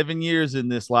got 7 years in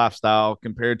this lifestyle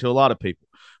compared to a lot of people.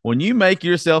 When you make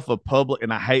yourself a public,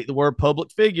 and I hate the word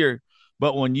public figure,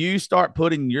 but when you start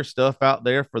putting your stuff out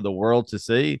there for the world to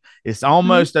see, it's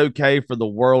almost okay for the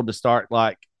world to start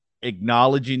like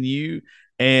acknowledging you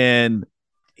and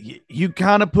you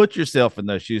kind of put yourself in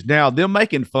those shoes. Now, them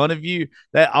making fun of you,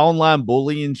 that online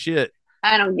bullying shit.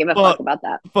 I don't give a fuck about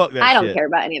that. Fuck that. I don't shit. care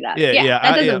about any of that. Yeah,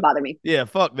 that doesn't bother me. Yeah,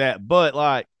 fuck that. But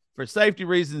like for safety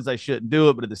reasons, they shouldn't do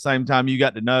it. But at the same time, you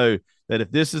got to know that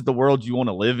if this is the world you want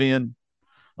to live in,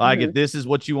 like if this is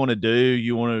what you want to do,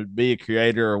 you want to be a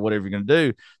creator or whatever you're going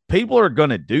to do, people are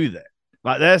going to do that.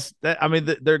 Like that's that. I mean,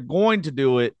 they're going to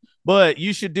do it, but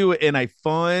you should do it in a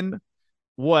fun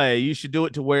way. You should do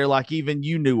it to where like even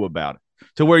you knew about it,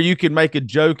 to where you can make a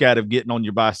joke out of getting on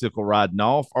your bicycle riding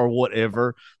off or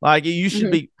whatever. Like you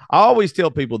should be. I always tell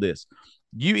people this: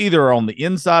 you either are on the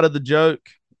inside of the joke,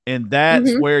 and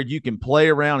that's where you can play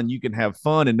around and you can have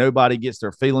fun, and nobody gets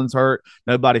their feelings hurt,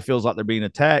 nobody feels like they're being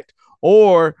attacked.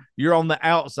 Or you're on the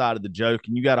outside of the joke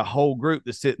and you got a whole group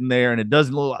that's sitting there and it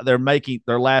doesn't look like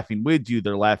they're laughing with you,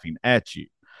 they're laughing at you.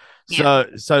 Yeah.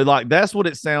 So like that's what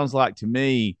it sounds like to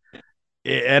me.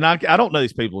 And I don't know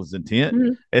these people's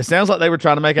intent. It sounds like they were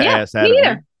trying to make an ass out of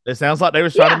you. It sounds like they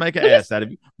were trying to make an ass out of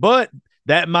you. But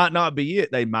that might not be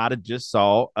it. They might have just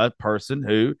saw a person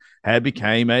who had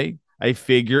became a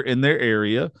figure in their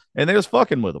area and they was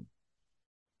fucking with them.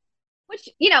 Which,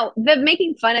 the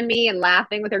making fun of me and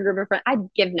laughing with her group of friends, I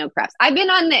give no craps. I've been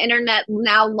on the internet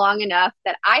now long enough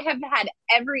that I have had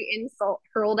every insult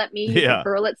hurled at me. You can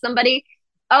hurl at somebody.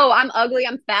 Oh, I'm ugly.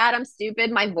 I'm fat. I'm stupid.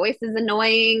 My voice is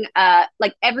annoying.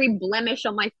 Like every blemish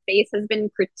on my face has been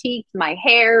critiqued. My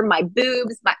hair, my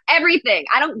boobs, my everything.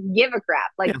 I don't give a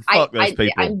crap. Like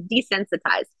I'm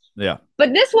desensitized. Yeah.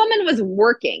 But this woman was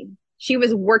working. She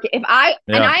was working. And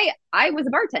I was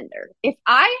a bartender. If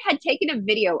I had taken a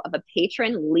video of a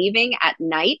patron leaving at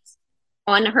night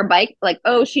on her bike, like,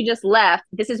 oh, she just left,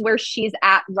 this is where she's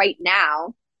at right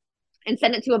now, and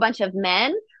sent it to a bunch of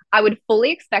men, I would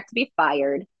fully expect to be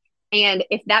fired. And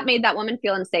if that made that woman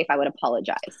feel unsafe, I would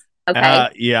apologize. Okay.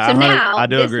 Yeah. So now I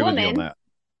do agree with you on that.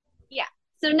 Yeah.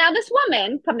 So now this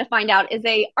woman, come to find out, is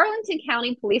a Arlington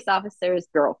County police officer's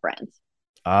girlfriend.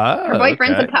 Her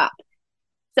boyfriend's a cop.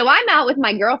 So I'm out with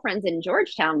my girlfriends in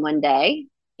Georgetown one day,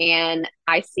 and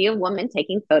I see a woman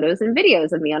taking photos and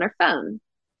videos of me on her phone.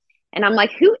 And I'm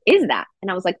like, who is that?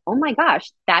 And I was like, oh my gosh,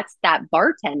 that's that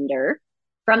bartender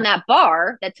from that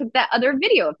bar that took that other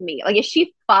video of me. Like, is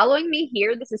she following me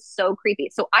here? This is so creepy.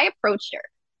 So I approached her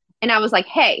and I was like,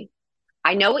 hey,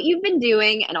 I know what you've been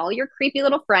doing and all your creepy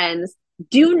little friends.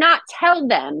 Do not tell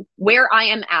them where I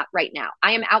am at right now.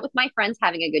 I am out with my friends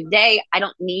having a good day. I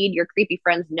don't need your creepy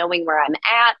friends knowing where I'm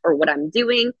at or what I'm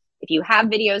doing. If you have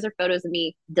videos or photos of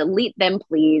me, delete them,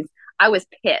 please. I was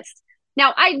pissed.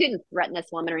 Now, I didn't threaten this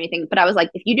woman or anything, but I was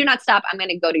like, if you do not stop, I'm going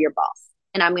to go to your boss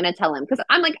and I'm going to tell him. Because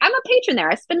I'm like, I'm a patron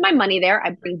there. I spend my money there.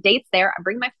 I bring dates there. I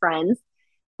bring my friends.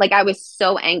 Like, I was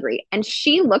so angry. And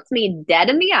she looked me dead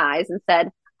in the eyes and said,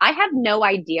 I have no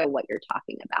idea what you're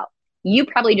talking about. You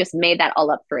probably just made that all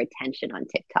up for attention on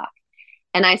TikTok.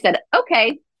 And I said,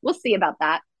 okay, we'll see about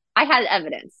that. I had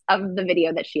evidence of the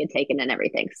video that she had taken and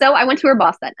everything. So I went to her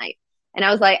boss that night and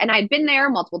I was like, and I'd been there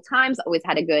multiple times, always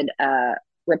had a good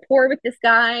rapport with this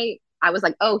guy. I was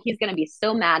like, oh, he's going to be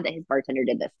so mad that his bartender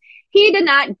did this. He did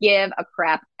not give a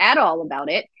crap at all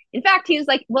about it. In fact, he was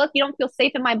like, well, if you don't feel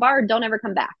safe in my bar, don't ever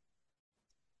come back.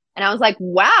 And I was like,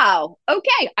 wow,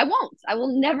 okay, I won't. I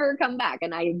will never come back.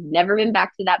 And I've never been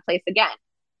back to that place again.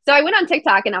 So I went on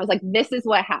TikTok and I was like, this is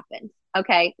what happened.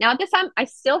 Okay. Now at this time, I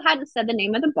still hadn't said the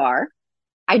name of the bar.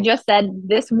 I just said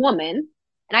this woman.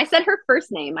 And I said her first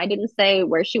name. I didn't say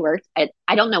where she worked.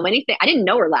 I don't know anything. I didn't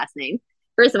know her last name.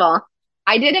 First of all,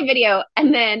 I did a video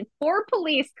and then 4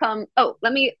 police come. Oh,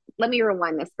 let me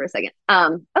rewind this for a second.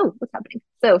 Oh, what's happening?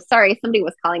 So sorry, somebody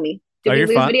was calling me. Did we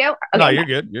lose fine. Video? Okay, no, you're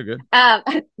good. You're good.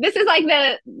 This is like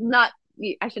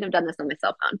I should have done this on my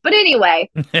cell phone. But anyway,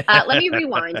 let me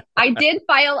rewind. I did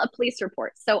file a police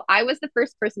report. So I was the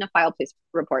first person to file a police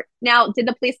report. Now, did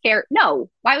the police care? No.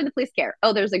 Why would the police care?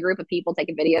 Oh, there's a group of people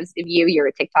taking videos of you. You're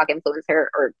a TikTok influencer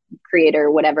or creator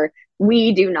or whatever.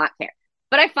 We do not care.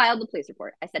 But I filed the police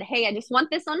report. I said, hey, I just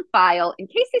want this on file in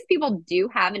case these people do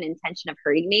have an intention of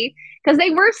hurting me. Because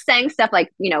they were saying stuff like,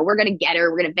 we're going to get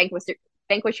her. We're going to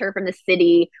vanquish her from the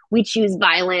city. We choose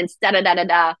violence,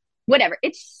 da-da-da-da-da, whatever.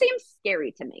 It seems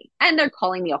scary to me. And they're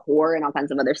calling me a whore and all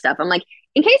kinds of other stuff. I'm like,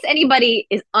 in case anybody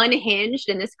is unhinged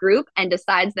in this group and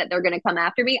decides that they're going to come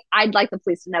after me, I'd like the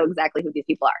police to know exactly who these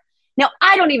people are. Now,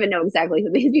 I don't even know exactly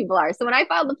who these people are. So when I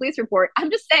filed the police report, I'm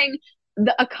just saying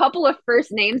a couple of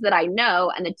first names that I know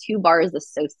and the 2 bars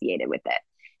associated with it.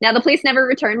 Now, the police never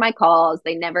returned my calls.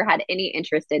 They never had any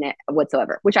interest in it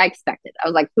whatsoever, which I expected. I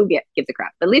was like, who gives a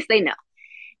crap? But at least they know.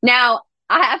 Now,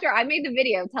 after I made the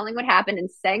video telling what happened and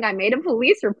saying I made a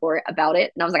police report about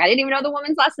it, and I was like, I didn't even know the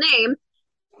woman's last name,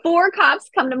 4 cops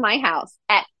come to my house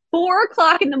at 4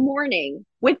 o'clock in the morning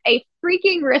with a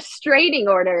freaking restraining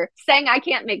order saying I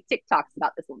can't make TikToks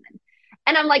about this woman.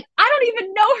 And I'm like, I don't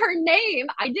even know her name.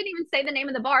 I didn't even say the name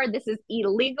of the bar. This is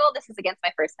illegal. This is against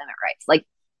my First Amendment rights. Like,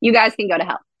 you guys can go to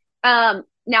hell.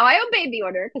 Now I obeyed the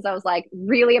order because I was like,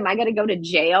 really, am I going to go to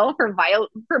jail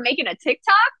for making a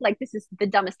TikTok? Like, this is the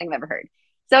dumbest thing I've ever heard.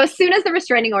 So as soon as the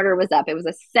restraining order was up, it was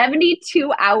a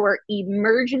 72-hour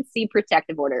emergency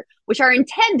protective order, which are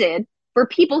intended for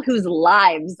people whose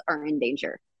lives are in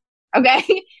danger. Okay.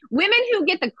 Women who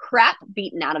get the crap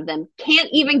beaten out of them can't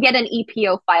even get an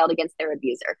EPO filed against their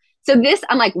abuser. So this,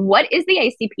 I'm like, what is the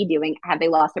ACP doing? Have they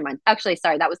lost their minds? Actually,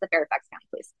 sorry, that was the Fairfax County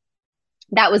Police.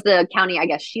 That was the county I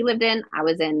guess she lived in. I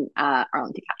was in Arlington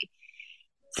County.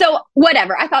 So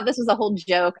whatever. I thought this was a whole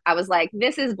joke. I was like,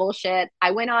 this is bullshit.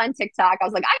 I went on TikTok. I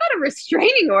was like, I got a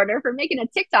restraining order for making a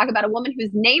TikTok about a woman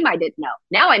whose name I didn't know.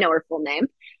 Now I know her full name.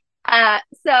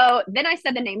 So then I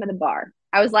said the name of the bar.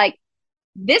 I was like,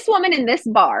 this woman in this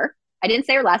bar, I didn't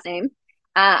say her last name.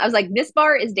 I was like, this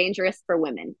bar is dangerous for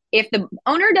women. If the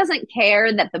owner doesn't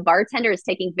care that the bartender is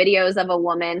taking videos of a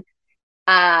woman,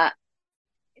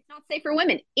 it's not safe for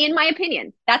women, in my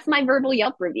opinion. That's my verbal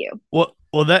Yelp review.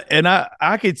 Well, that, and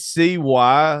I could see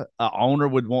why an owner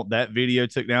would want that video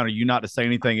took down, or you not to say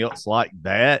anything else like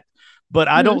that. But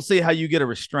I don't see how you get a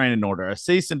restraining order. A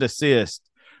cease and desist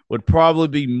would probably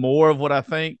be more of what I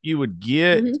think you would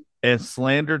get and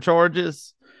slander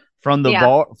charges from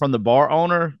the bar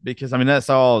owner, because I mean that's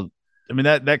all. I mean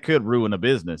that could ruin a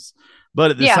business.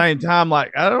 But at the same time,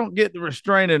 like, I don't get the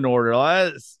restraining order.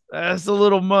 That's a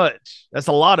little much. That's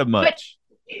a lot of much.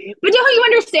 But don't you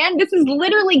understand? This is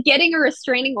literally getting a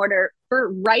restraining order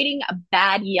for writing a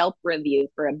bad Yelp review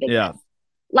for a business. Yeah.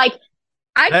 Like,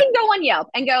 I can go on Yelp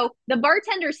and go, the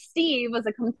bartender Steve was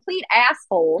a complete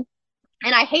asshole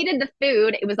and I hated the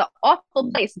food. It was an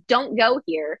awful place. Don't go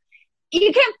here.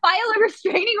 You can't file a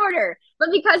restraining order. But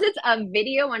because it's a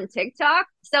video on TikTok,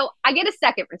 so I get a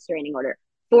second restraining order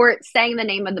for saying the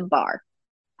name of the bar.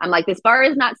 I'm like, this bar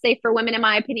is not safe for women, in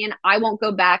my opinion. I won't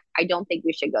go back. I don't think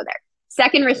we should go there.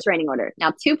 Second restraining order.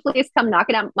 Now, 2 police come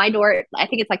knocking at my door. I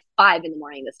think it's like 5 in the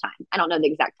morning this time. I don't know the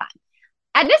exact time.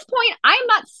 At this point, I'm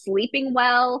not sleeping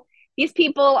well. These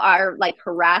people are like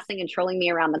harassing and trolling me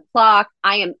around the clock.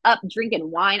 I am up drinking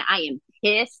wine. I am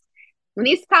pissed. When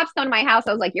these cops come to my house,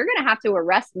 I was like, you're going to have to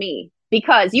arrest me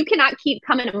because you cannot keep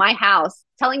coming to my house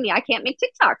telling me I can't make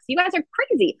TikToks. You guys are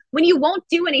crazy. When you won't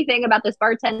do anything about this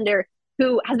bartender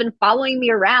who has been following me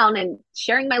around and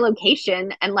sharing my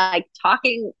location and like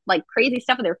talking like crazy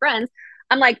stuff with their friends,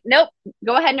 I'm like, nope,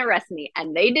 go ahead and arrest me.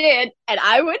 And they did. And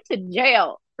I went to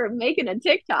jail for making a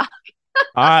TikTok.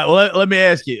 All right. Well, let me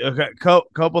ask you a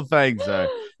couple things.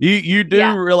 You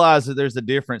do realize that there's a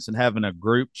difference in having a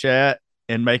group chat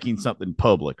and making something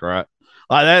public, right?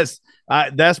 Like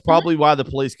that's probably why the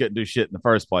police couldn't do shit in the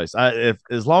first place.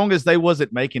 As long as they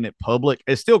wasn't making it public,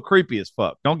 it's still creepy as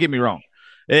fuck. Don't get me wrong.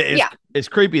 It's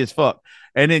creepy as fuck.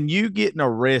 And then you getting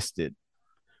arrested.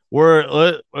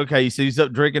 Okay, so he's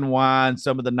up drinking wine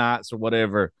some of the nights or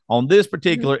whatever. On this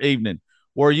particular evening,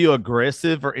 were you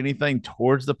aggressive or anything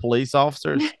towards the police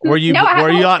officers? Were you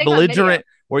like belligerent?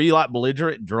 Were you like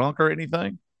belligerent, drunk or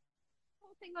anything? The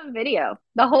whole thing on video.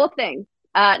 The whole thing.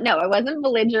 No, I wasn't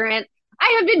belligerent.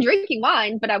 I have been drinking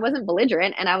wine, but I wasn't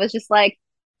belligerent. And I was just like,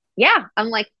 yeah, I'm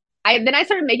like, then I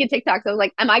started making TikToks. I was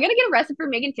like, am I going to get arrested for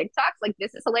making TikToks? Like,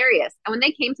 this is hilarious. And when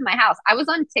they came to my house, I was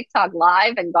on TikTok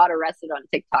live and got arrested on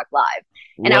TikTok live.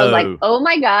 And I was like, oh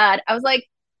my God. I was like,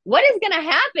 what is going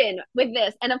to happen with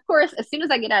this? And of course, as soon as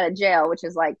I get out of jail, which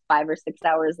is like 5 or 6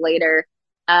 hours later,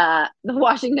 the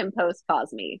Washington Post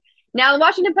calls me. Now, the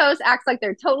Washington Post acts like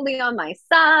they're totally on my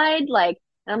side. Like,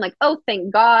 and I'm like, oh,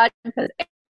 thank God, because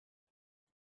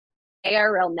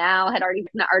ARL Now had already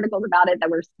written articles about it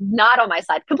that were not on my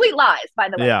side. Complete lies, by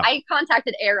the way. Yeah. I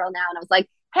contacted ARL Now and I was like,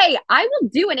 hey, I will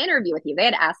do an interview with you. They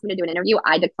had asked me to do an interview.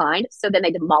 I declined. So then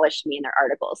they demolished me in their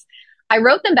articles. I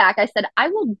wrote them back. I said, I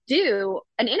will do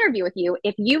an interview with you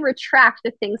if you retract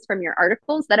the things from your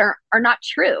articles that are not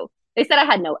true. They said I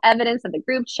had no evidence of the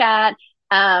group chat.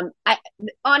 On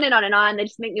and on and on. They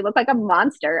just make me look like a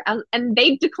monster. And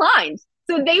they declined.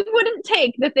 So they wouldn't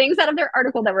take the things out of their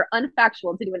article that were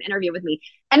unfactual to do an interview with me.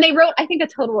 And they wrote, I think, a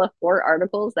total of 4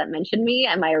 articles that mentioned me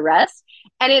and my arrest.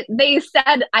 And they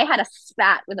said I had a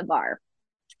spat with a bar.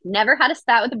 Never had a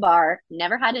spat with a bar.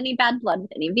 Never had any bad blood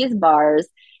with any of these bars.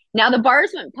 Now the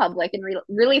bars went public and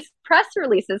released press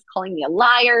releases calling me a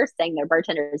liar, saying their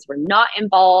bartenders were not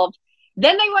involved.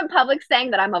 Then they went public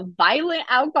saying that I'm a violent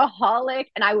alcoholic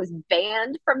and I was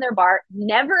banned from their bar.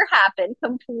 Never happened.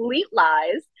 Complete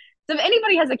lies. So if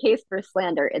anybody has a case for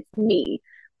slander, it's me.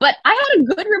 But I had a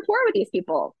good rapport with these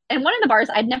people. And one of the bars,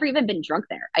 I'd never even been drunk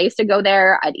there. I used to go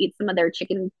there. I'd eat some of their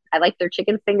chicken. I like their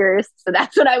chicken fingers. So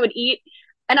that's what I would eat.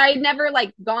 And I'd never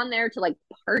like gone there to like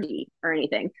party or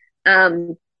anything.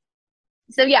 So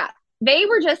yeah, they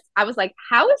were just, I was like,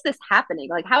 how is this happening?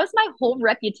 Like, how is my whole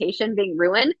reputation being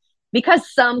ruined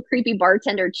because some creepy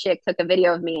bartender chick took a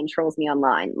video of me and trolls me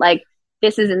online? Like,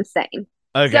 this is insane.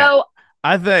 Okay. So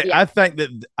I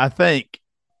think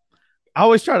I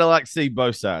always try to like see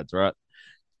both sides, right?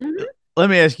 mhm. Let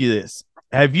me ask you this.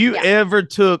 Have you Yeah. ever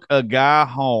took a guy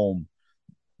home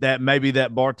that maybe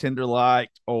that bartender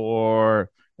liked, or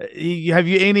have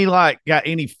you got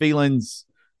any feelings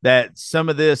that some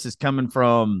of this is coming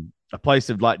from a place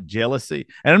of like jealousy?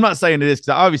 And I'm not saying it is, because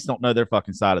I obviously don't know their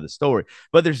fucking side of the story,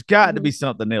 but there's got to be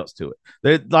something else to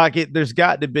it. There's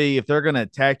got to be, if they're going to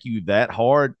attack you that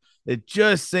hard, it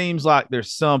just seems like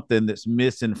there's something that's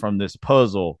missing from this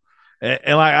puzzle.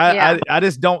 And like, Yeah. I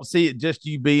just don't see it just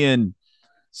you being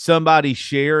somebody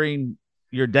sharing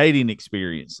your dating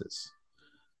experiences.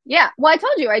 Yeah. Well, I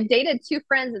told you I dated 2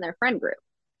 friends in their friend group.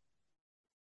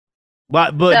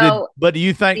 But So do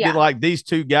you think yeah. that like these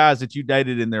 2 guys that you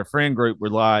dated in their friend group were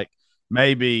like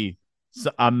maybe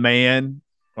a man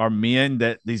or men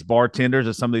that these bartenders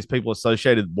or some of these people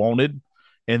associated wanted,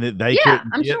 and that they Yeah,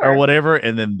 couldn't I'm get or sure. whatever,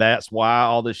 and then that's why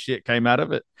all this shit came out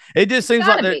of it? It just seems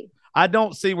like Gotta be. I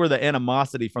don't see where the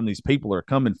animosity from these people are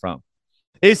coming from.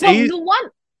 It's Well, easy. the one,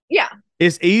 yeah.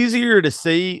 It's easier to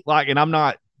see, like, and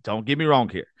don't get me wrong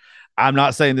here. I'm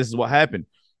not saying this is what happened.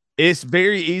 It's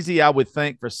very easy, I would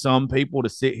think, for some people to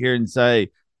sit here and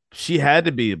say she had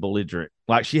to be a belligerent.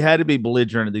 Like, she had to be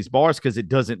belligerent at these bars because it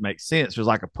doesn't make sense. There's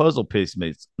like a puzzle piece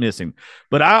missing.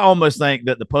 But I almost think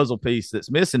that the puzzle piece that's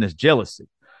missing is jealousy.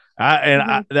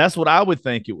 That's what I would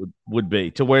think it would be,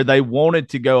 to where they wanted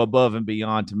to go above and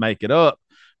beyond to make it up.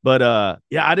 But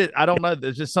yeah, I don't know.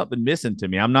 There's just something missing to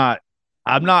me. I'm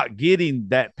not getting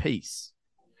that piece.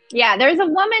 Yeah, there's a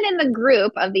woman in the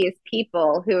group of these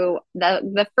people who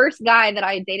the first guy that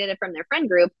I dated from their friend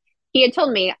group, he had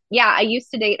told me, yeah, I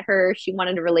used to date her. She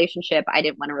wanted a relationship. I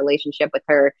didn't want a relationship with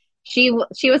her. She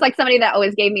was like somebody that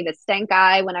always gave me the stank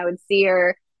eye when I would see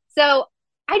her. So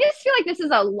I just feel like this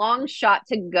is a long shot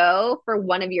to go for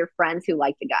one of your friends who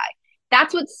liked a guy.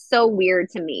 That's what's so weird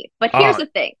to me. But here's the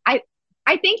thing.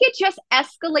 I think it just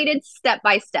escalated step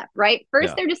by step, right? First,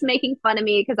 Yeah. they're just making fun of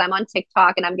me because I'm on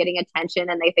TikTok and I'm getting attention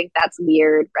and they think that's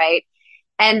weird, right?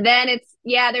 And then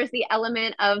there's the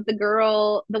element of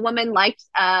the woman liked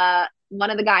one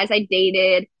of the guys I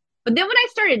dated. But then when I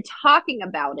started talking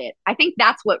about it, I think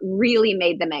that's what really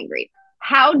made them angry.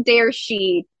 How dare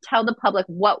she tell the public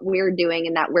what we're doing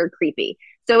and that we're creepy?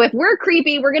 So if we're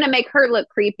creepy, we're going to make her look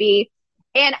creepy.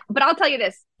 But I'll tell you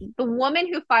this, the woman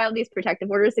who filed these protective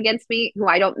orders against me, who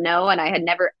I don't know and I had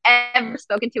never ever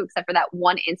spoken to except for that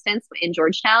one instance in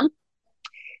Georgetown,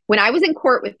 when I was in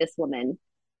court with this woman,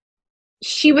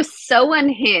 she was so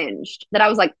unhinged that I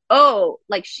was like, oh,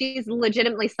 like she's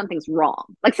legitimately, something's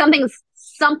wrong. Like something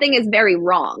is very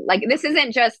wrong. Like this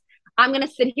isn't just, I'm going to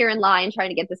sit here and lie and try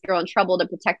to get this girl in trouble to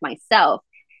protect myself.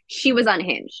 She was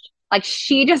unhinged. Like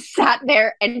she just sat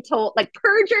there and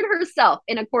perjured herself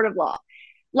in a court of law.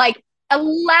 Like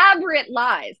elaborate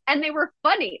lies, and they were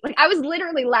funny. Like I was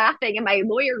literally laughing and my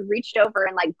lawyer reached over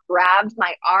and like grabbed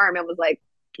my arm and was like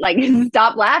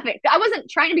stop laughing. I wasn't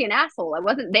trying to be an asshole. I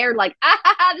wasn't there like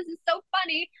this is so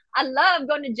funny, I love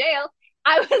going to jail.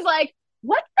 I was like,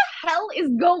 what the hell is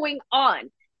going on?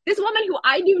 This woman who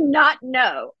I do not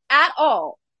know at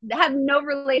all, have no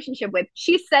relationship with,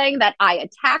 she's saying that I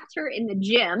attacked her in the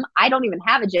gym. I don't even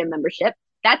have a gym membership.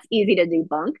 That's easy to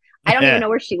debunk. I don't even know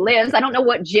where she lives. I don't know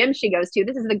what gym she goes to.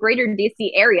 This is the greater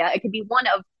DC area. It could be one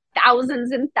of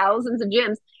thousands and thousands of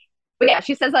gyms. But yeah,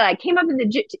 she says that I came up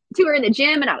to her in the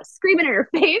gym and I was screaming in her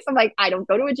face. I'm like, I don't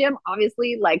go to a gym,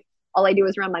 obviously. Like all I do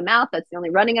is run my mouth. That's the only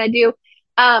running I do.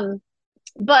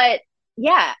 But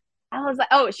yeah, I was like,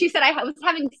 oh, she said I was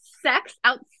having sex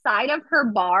outside of her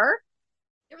bar.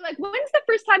 They were like, when's the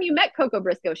first time you met Coco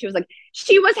Briscoe? She was like,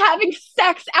 she was having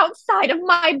sex outside of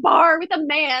my bar with a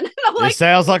man. It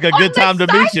sounds like a good time to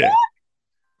meet you.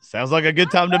 Sounds like a good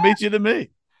time to meet you to me.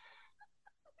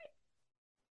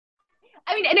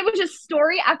 I mean, and it was just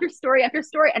story after story after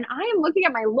story. And I am looking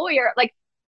at my lawyer like,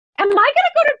 am I going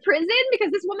to go to prison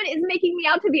because this woman is making me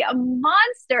out to be a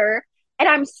monster? And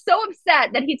I'm so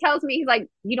upset that he tells me, he's like,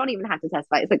 you don't even have to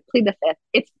testify. It's like, plead the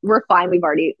fifth. We're fine. We've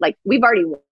already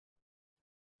won.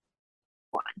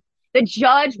 The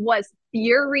judge was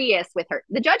furious with her.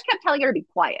 The judge kept telling her to be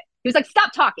quiet. He was like,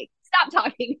 stop talking. Stop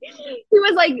talking. He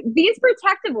was like, these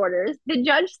protective orders, the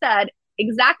judge said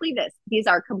exactly this. These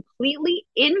are completely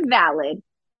invalid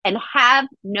and have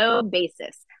no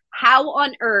basis. How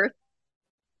on earth?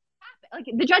 Like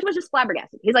the judge was just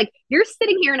flabbergasted. He's like, "You're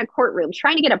sitting here in a courtroom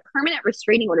trying to get a permanent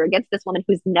restraining order against this woman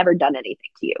who's never done anything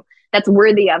to you that's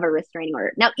worthy of a restraining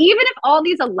order." Now, even if all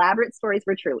these elaborate stories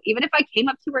were true, even if I came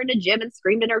up to her in a gym and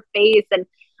screamed in her face and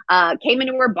came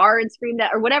into her bar and screamed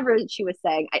at or whatever she was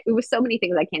saying, it was so many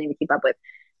things I can't even keep up with.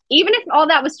 Even if all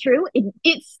that was true,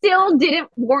 it still didn't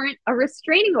warrant a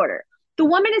restraining order. The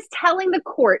woman is telling the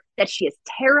court that she is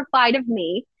terrified of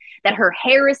me, that her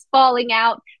hair is falling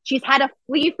out. She's had to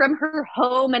flee from her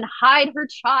home and hide her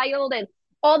child and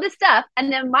all this stuff.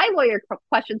 And then my lawyer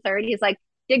questions her and he's like,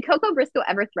 "Did Coco Briscoe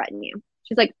ever threaten you?"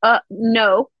 She's like,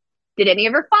 no. "Did any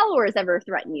of her followers ever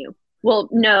threaten you?" "Well,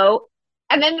 no."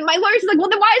 And then my lawyer's like, "Well,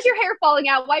 then why is your hair falling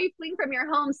out? Why are you fleeing from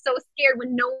your home so scared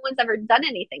when no one's ever done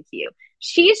anything to you?"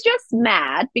 She's just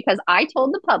mad because I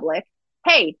told the public,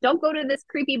 "Hey, don't go to this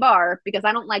creepy bar because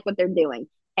I don't like what they're doing."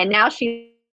 And now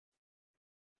she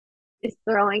is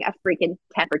throwing a freaking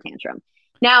temper tantrum.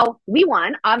 Now we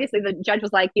won. Obviously, the judge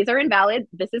was like, "These are invalid.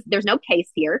 There's no case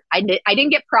here. I didn't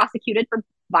get prosecuted for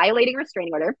violating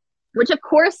restraining order," which of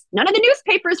course none of the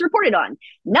newspapers reported on.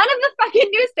 None of the fucking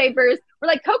newspapers were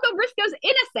like, "Coco Briscoe's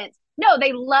innocent." No,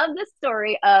 they love the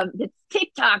story of the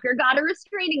TikToker got a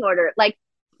restraining order. Like,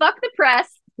 fuck the press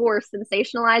for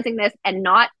sensationalizing this and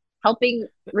not helping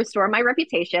restore my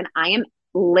reputation. I am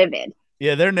livid.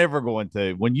 Yeah, they're never going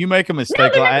to. When you make a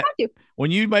mistake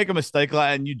when you make a mistake like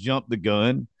that and you jump the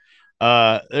gun,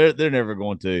 they're never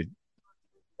going to.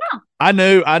 No. I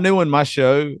knew when my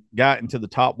show got into the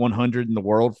top 100 in the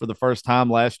world for the first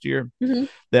time last year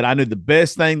that I knew the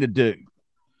best thing to do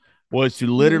was to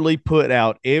literally put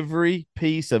out every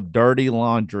piece of dirty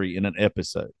laundry in an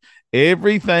episode.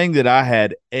 Everything that I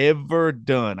had ever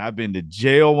done. I've been to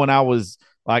jail when I was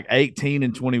like 18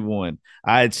 and 21.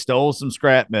 I had stole some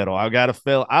scrap metal. I got a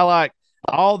fellow. I like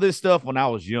all this stuff when I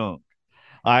was young.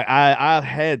 I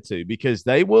had to, because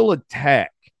they will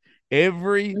attack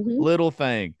every little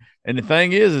thing. And the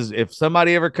thing is if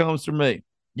somebody ever comes for me,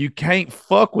 you can't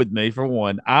fuck with me. For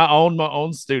one, I own my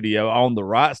own studio. I own the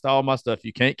rights to all my stuff.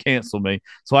 You can't cancel me,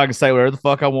 so I can say whatever the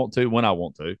fuck I want to when I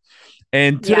want to.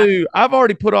 And two, I've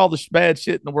already put all the bad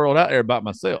shit in the world out there about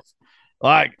myself.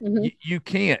 Like, you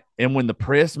can't. And when the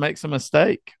press makes a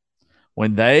mistake,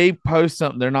 when they post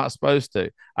something they're not supposed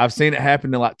to, I've seen it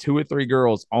happen to like 2 or 3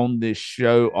 girls on this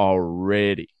show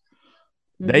already.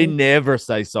 They never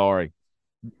say sorry.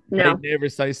 No. They never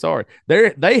say sorry.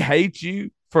 They hate you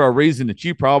for a reason that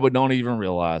you probably don't even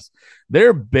realize.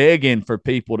 They're begging for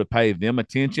people to pay them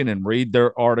attention and read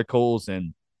their articles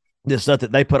and this stuff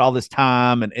that they put all this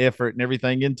time and effort and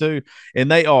everything into.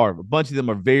 And they are. A bunch of them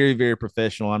are very, very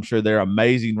professional. I'm sure they're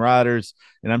amazing writers,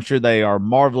 and I'm sure they are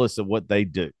marvelous at what they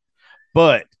do.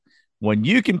 But when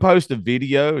you can post a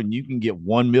video and you can get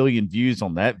 1 million views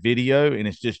on that video, and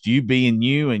it's just you being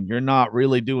you, and you're not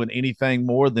really doing anything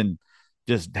more than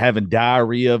just having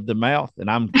diarrhea of the mouth, and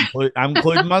I'm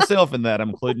including myself in that. I'm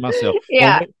including myself.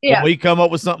 Yeah, when we come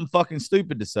up with something fucking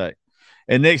stupid to say,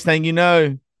 and next thing you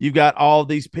know, you've got all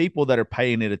these people that are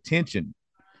paying it attention.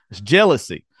 It's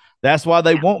jealousy. That's why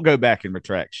they won't go back and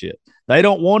retract shit. They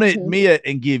don't want to admit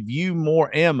and give you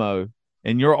more ammo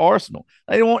in your arsenal.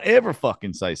 They won't ever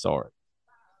fucking say sorry.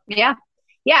 Yeah.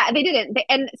 Yeah, they didn't.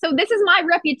 And so this is my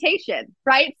reputation,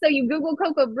 right? So you Google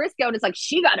Coco Briscoe and it's like,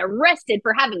 she got arrested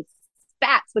for having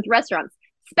spats with restaurants.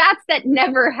 Spats that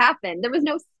never happened. There was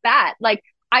no spat. Like,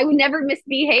 I never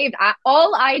misbehaved.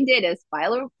 All I did is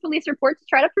file a police report to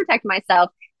try to protect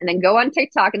myself, and then go on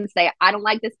TikTok and say, "I don't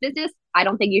like this business. I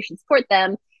don't think you should support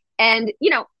them." And,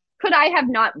 could I have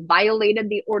not violated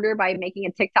the order by making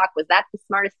a TikTok? Was that the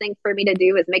smartest thing for me to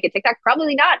do, is make a TikTok?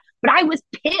 Probably not. But I was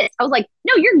pissed. I was like,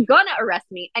 no, you're going to arrest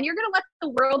me, and you're going to let the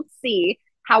world see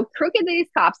how crooked these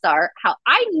cops are, how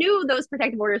I knew those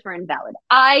protective orders were invalid.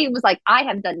 I was like, I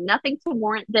have done nothing to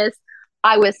warrant this.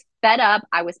 I was fed up.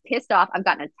 I was pissed off. I've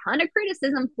gotten a ton of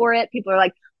criticism for it. People are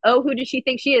like, "Oh, who does she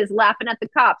think she is, laughing at the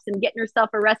cops and getting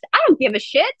herself arrested?" I don't give a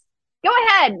shit. Go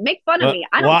ahead, make fun of me.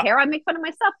 I don't care. I make fun of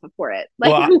myself for it.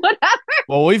 Like, whatever.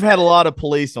 Well, we've had a lot of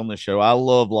police on the show. I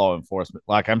love law enforcement,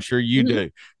 like I'm sure you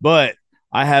do. But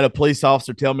I had a police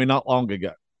officer tell me not long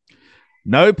ago,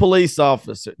 no police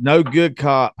officer, no good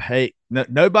cop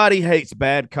nobody hates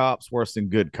bad cops worse than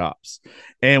good cops.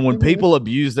 And when people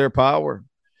abuse their power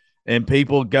and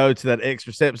people go to that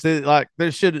extra step, like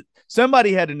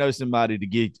somebody had to know somebody to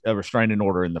get a restraining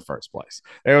order in the first place.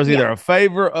 There was either a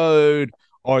favor owed,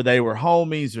 or they were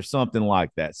homies, or something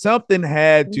like that. Something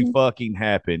had to fucking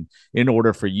happen in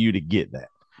order for you to get that.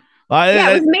 Yeah,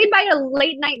 it was made by a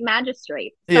late night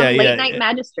magistrate. Late night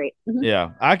magistrate. Mm-hmm. Yeah,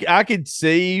 I could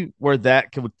see where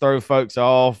that could throw folks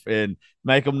off and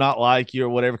make them not like you or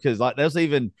whatever. Because like there's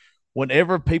even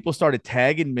whenever people started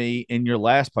tagging me in your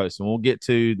last post, and we'll get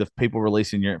to the people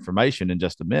releasing your information in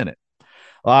just a minute.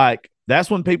 Like that's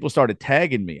when people started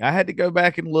tagging me. I had to go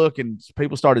back and look, and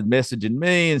people started messaging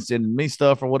me and sending me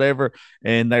stuff or whatever,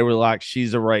 and they were like,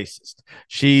 "She's a racist.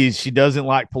 She doesn't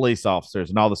like police officers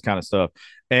and all this kind of stuff."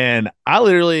 And I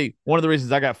literally, one of the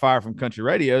reasons I got fired from country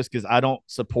radio is because I don't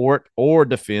support or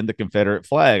defend the Confederate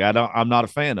flag. I'm not a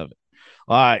fan of it.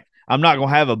 Like I'm not gonna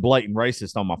have a blatant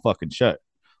racist on my fucking show.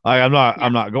 Like I'm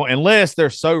not going unless they're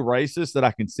so racist that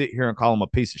I can sit here and call them a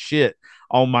piece of shit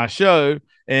on my show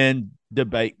and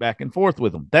debate back and forth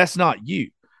with them. That's not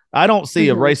you. I don't see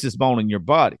a racist bone in your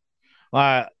body.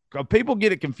 Like people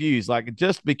get it confused. Like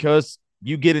just because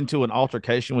you get into an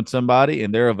altercation with somebody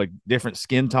and they're of a different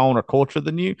skin tone or culture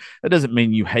than you, that doesn't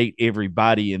mean you hate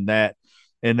everybody in that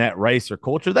race or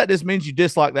culture. That just means you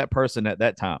dislike that person at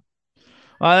that time.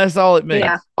 That's all it means.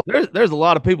 Yeah. There's a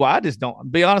lot of people I just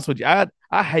don't. Be honest with you,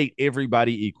 I hate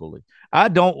everybody equally. I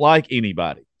don't like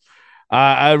anybody.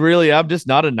 I'm just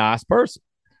not a nice person,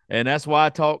 and that's why I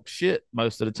talk shit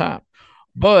most of the time.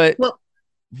 But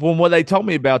from what they told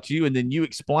me about you, and then you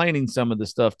explaining some of the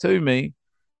stuff to me,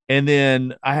 and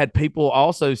then I had people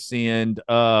also send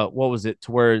what was it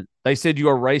to where they said you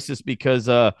are racist because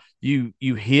you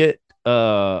hit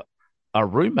a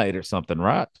roommate or something,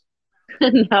 right?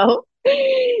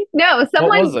 No,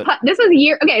 someone. This was this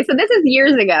is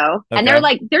years ago, and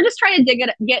they're just trying to dig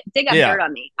up dirt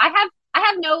on me. I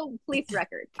have no police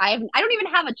record. I don't even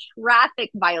have a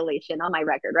traffic violation on my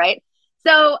record, right?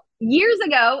 So years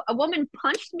ago, a woman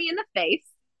punched me in the face.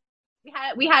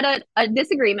 We had a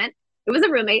disagreement. It was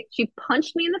a roommate. She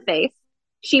punched me in the face.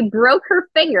 She broke her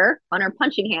finger on her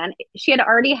punching hand. She had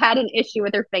already had an issue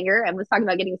with her finger and was talking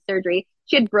about getting surgery.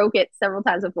 She had broke it several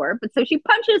times before, but so she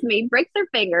punches me, breaks her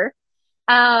finger.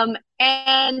 And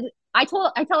I tell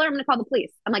her I'm going to call the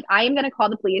police. I'm like, I am going to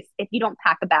call the police if you don't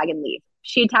pack a bag and leave.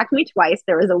 She attacked me twice.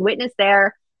 There was a witness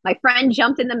there. My friend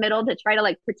jumped in the middle to try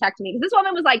to protect me because this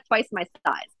woman was like twice my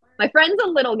size. My friend's a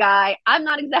little guy. I'm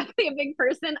not exactly a big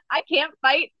person. I can't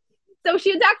fight. So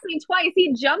she attacks me twice.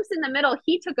 He jumps in the middle.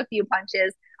 He took a few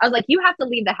punches. I was like, you have to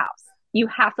leave the house. You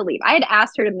have to leave. I had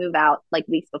asked her to move out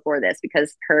weeks before this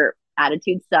because her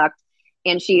attitude sucked.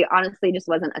 And she honestly just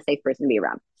wasn't a safe person to be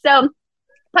around. So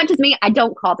punches me. I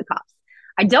don't call the cops.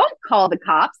 I don't call the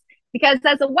cops because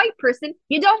as a white person,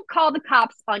 you don't call the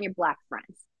cops on your black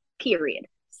friends, period.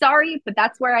 Sorry, but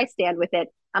that's where I stand with it.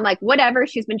 I'm like, whatever.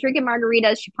 She's been drinking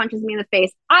margaritas. She punches me in the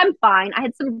face. I'm fine. I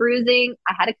had some bruising.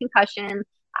 I had a concussion.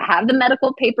 I have the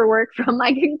medical paperwork from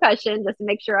my concussion just to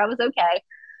make sure I was okay.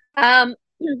 I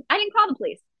didn't call the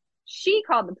police. She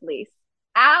called the police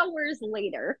hours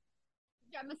later.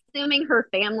 I'm assuming her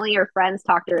family or friends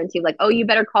talked her into oh, you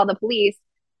better call the police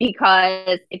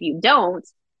because if you don't,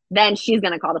 then she's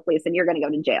going to call the police and you're going to go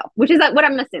to jail, which is what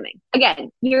I'm assuming.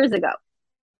 Again, years ago.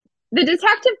 The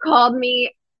detective called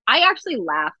me. I actually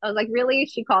laughed. I was like, really?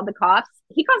 She called the cops?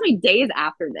 He calls me days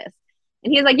after this.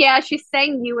 And he's like, yeah, she's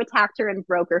saying you attacked her and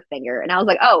broke her finger. And I was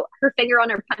like, oh, her finger on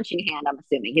her punching hand, I'm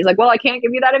assuming. He's like, well, I can't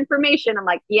give you that information. I'm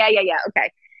like, yeah,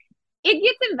 okay. It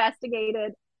gets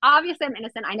investigated. Obviously, I'm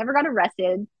innocent. I never got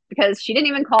arrested because she didn't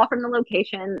even call from the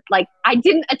location. I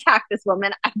didn't attack this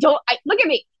woman. Look at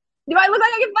me. Do I look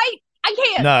like I can fight? I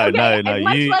can't. No. And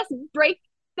much less break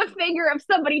the finger of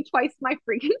somebody twice my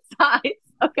freaking size.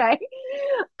 Okay.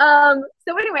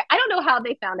 So anyway, I don't know how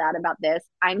they found out about this.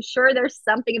 I'm sure there's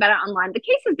something about it online. The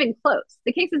case has been closed.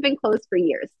 The case has been closed for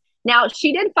years. Now,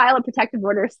 she did file a protective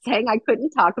order saying I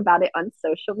couldn't talk about it on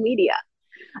social media.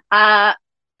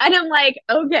 And I'm like,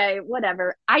 okay,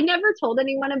 whatever. I never told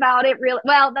anyone about it really.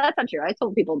 Well, that's not true. I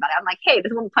told people about it. I'm like, hey,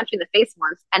 this woman punched me in the face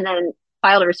once and then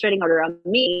filed a restraining order on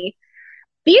me.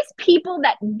 These people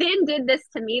that then did this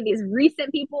to me, these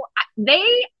recent people,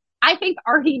 I think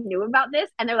already knew about this.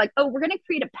 And they're like, oh, we're going to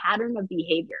create a pattern of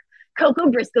behavior.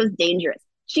 Coco Briscoe's dangerous.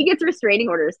 She gets restraining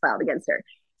orders filed against her.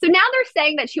 So now they're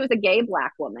saying that she was a gay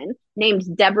black woman named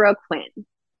Deborah Quinn.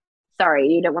 Sorry,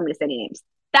 you don't want me to say any names.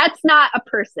 That's not a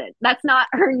person. That's not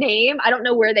her name. I don't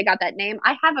know where they got that name.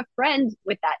 I have a friend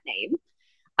with that name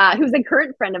who's a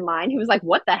current friend of mine who was like,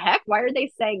 what the heck? Why are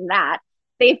they saying that?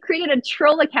 They've created a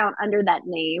troll account under that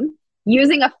name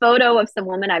using a photo of some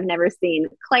woman I've never seen,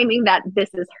 claiming that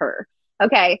this is her.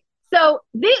 Okay. So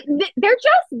they're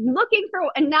just looking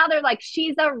for, and now they're like,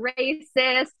 she's a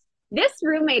racist. This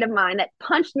roommate of mine that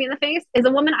punched me in the face is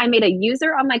a woman I made a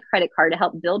user on my credit card to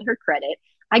help build her credit.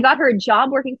 I got her a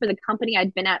job working for the company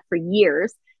I'd been at for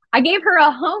years. I gave her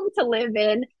a home to live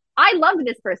in. I loved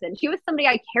this person. She was somebody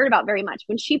I cared about very much.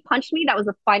 When she punched me, that was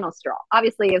the final straw.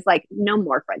 Obviously, it's like no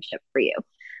more friendship for you.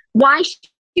 Why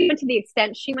she went to the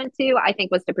extent she went to, I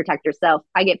think, was to protect herself.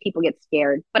 I get people get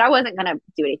scared, but I wasn't going to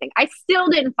do anything. I still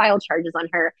didn't file charges on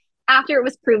her after it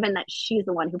was proven that she's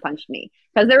the one who punched me,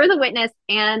 because there was a witness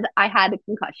and I had a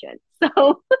concussion.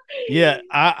 So yeah,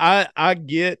 I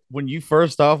get when you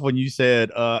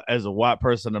said as a white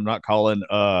person, I'm not calling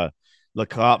the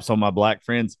cops on my black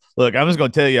friends. Look, I'm just gonna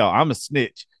tell y'all, I'm a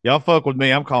snitch. Y'all fuck with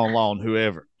me, I'm calling law on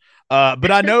whoever.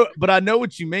 But I know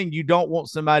what you mean. You don't want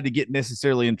somebody to get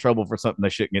necessarily in trouble for something they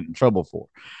shouldn't get in trouble for.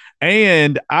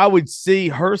 And I would see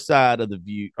her side of the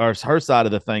view, or her side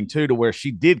of the thing too, to where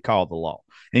she did call the law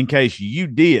in case you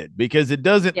did, because it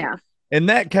doesn't. yeah. In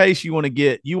that case, you want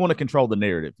to control the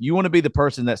narrative. You want to be the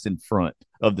person that's in front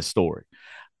of the story.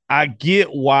 I get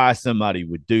why somebody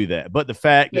would do that, but the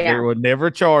fact that there were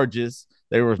never charges,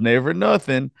 there was never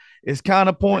nothing, is kind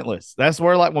of pointless. That's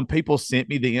where, like, when people sent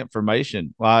me the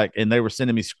information, like, and they were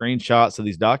sending me screenshots of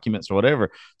these documents or whatever,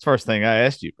 it's the first thing I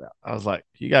asked you about. I was like,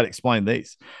 you got to explain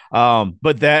these.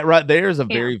 But that right there is a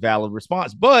very valid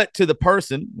response. But to the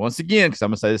person, once again, because I'm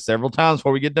going to say this several times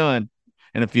before we get done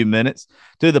in a few minutes,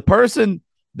 to the person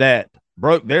that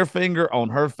broke their finger on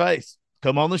her face,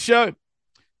 come on the show.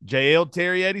 JL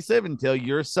Terry 87, tell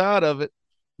your side of it.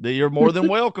 That you're more than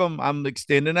welcome. I'm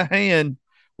extending a hand.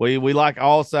 We like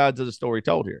all sides of the story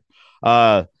told here.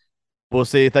 We'll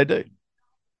see if they do.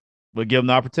 We'll give them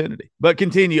the opportunity. But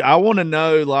continue. I want to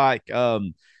know, like,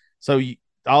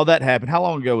 all that happened. How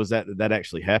long ago was that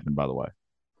actually happened, by the way?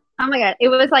 Oh my God. It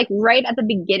was like right at the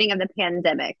beginning of the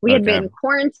pandemic. We had been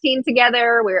quarantined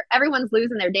together where everyone's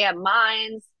losing their damn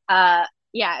minds.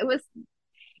 Yeah,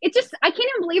 it's just, I can't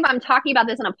even believe I'm talking about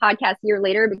this on a podcast a year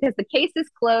later, because the case is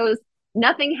closed.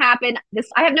 Nothing happened.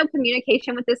 I have no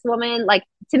communication with this woman. Like,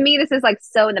 to me, this is like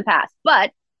so in the past.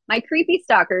 But my creepy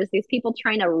stalkers, these people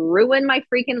trying to ruin my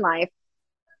freaking life.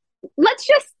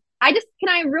 Can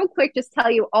I real quick just tell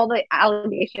you all the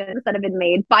allegations that have been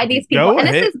made by these people? And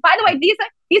this is, by the way,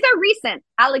 these are recent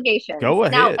allegations. Go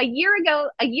ahead. Now, a year ago,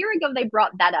 they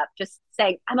brought that up, just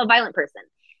saying I'm a violent person.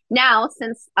 Now,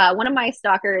 since one of my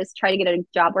stalkers tried to get a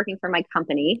job working for my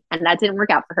company, and that didn't work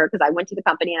out for her, because I went to the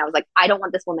company and I was like, I don't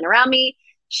want this woman around me.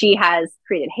 She has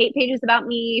created hate pages about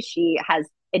me. She has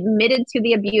admitted to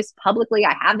the abuse publicly.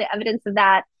 I have the evidence of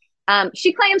that.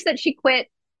 She claims that she quit.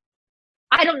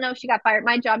 I don't know if she got fired.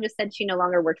 My job just said she no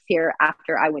longer works here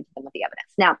after I went to them with the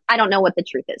evidence. Now, I don't know what the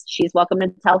truth is. She's welcome to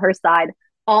tell her side.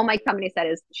 All my company said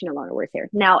is she no longer works here.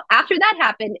 Now, after that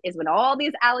happened is when all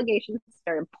these allegations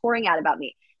started pouring out about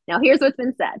me. Now, here's what's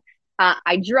been said.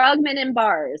 I drug men in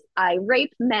bars. I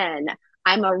rape men.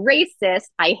 I'm a racist.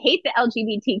 I hate the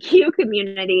LGBTQ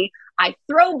community. I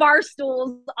throw bar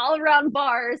stools all around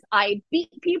bars. I beat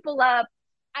people up.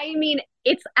 I mean,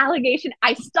 it's allegation.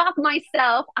 I stalk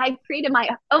myself. I've created my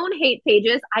own hate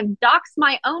pages. I've doxed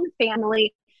my own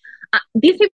family.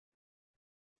 These people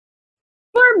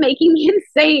are making me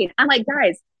insane. I'm like,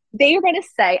 guys, they are going to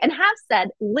say and have said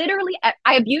literally,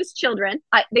 I abuse children.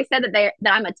 They said that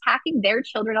I'm attacking their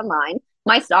children online.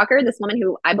 My stalker, this woman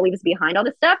who I believe is behind all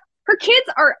this stuff, her kids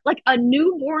are like a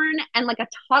newborn and like a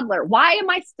toddler. Why am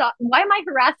I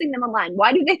harassing them online?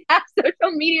 Why do they have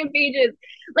social media pages?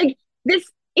 Like this,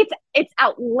 it's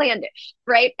outlandish,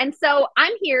 right? And so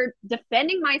I'm here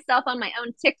defending myself on my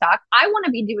own TikTok. I want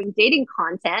to be doing dating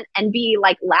content and be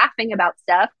like laughing about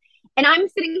stuff. And I'm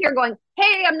sitting here going,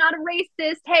 hey, I'm not a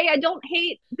racist. Hey, I don't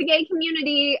hate the gay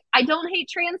community. I don't hate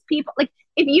trans people. Like,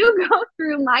 if you go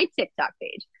through my TikTok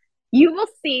page, you will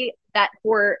see that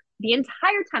for the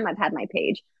entire time I've had my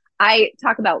page, I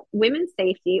talk about women's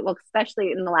safety. Well,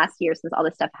 especially in the last year since all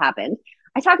this stuff happened,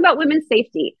 I talk about women's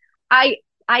safety. I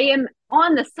am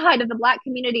on the side of the Black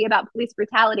community about police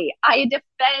brutality. I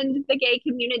defend the gay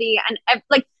community. And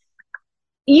like,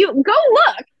 you go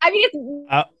look. I mean,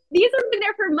 these have been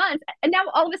there for months. And now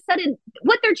all of a sudden,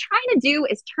 what they're trying to do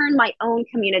is turn my own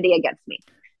community against me.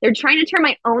 They're trying to turn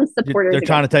my own supporters. They're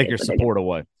trying to take your support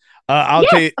away. I'll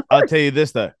tell you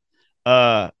this, though.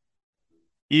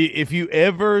 If you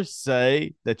ever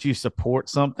say that you support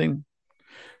something,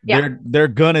 they're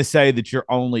going to say that you're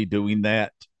only doing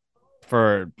that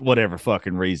for whatever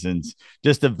fucking reasons,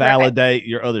 just to validate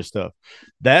your other stuff.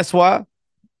 That's why,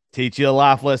 teach you a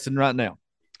life lesson right now.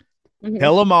 Mm-hmm.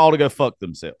 Tell them all to go fuck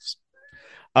themselves.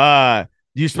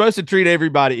 You're supposed to treat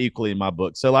everybody equally in my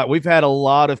book. So, like, we've had a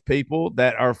lot of people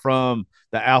that are from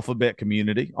the alphabet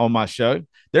community on my show.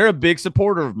 They're a big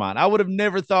supporter of mine. I would have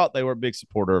never thought they were a big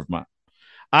supporter of mine.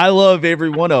 I love every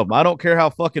one of them. I don't care how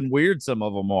fucking weird some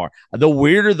of them are. The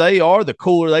weirder they are, the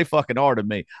cooler they fucking are to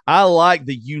me. I like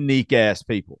the unique ass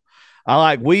people.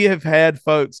 We have had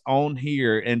folks on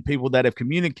here and people that have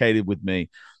communicated with me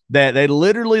that they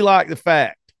literally like the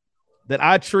fact that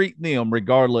I treat them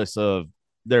regardless of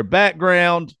their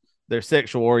background, their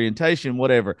sexual orientation,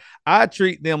 whatever. I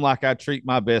treat them like I treat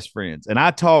my best friends, and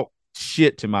I talk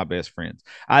shit to my best friends.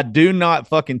 I do not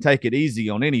fucking take it easy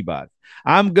on anybody.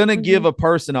 I'm going to give a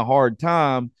person a hard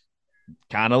time.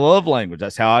 Kind of love language.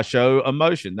 That's how I show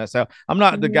emotion. That's how I'm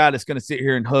not the guy that's going to sit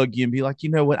here and hug you and be like, you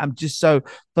know what? I'm just so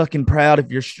fucking proud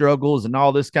of your struggles and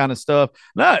all this kind of stuff.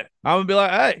 No, I'm going to be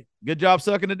like, hey, good job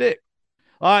sucking a dick.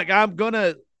 Like I'm going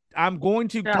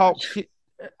to talk shit.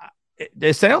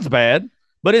 It sounds bad,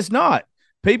 but it's not.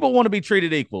 People want to be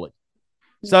treated equally.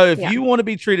 So if you want to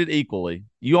be treated equally,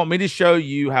 you want me to show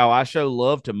you how I show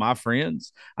love to my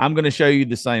friends, I'm going to show you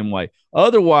the same way.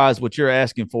 Otherwise, what you're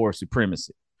asking for is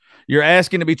supremacy. You're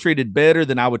asking to be treated better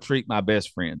than I would treat my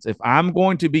best friends. If I'm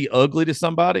going to be ugly to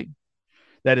somebody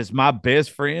that is my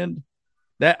best friend,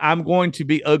 that I'm going to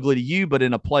be ugly to you, but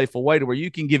in a playful way to where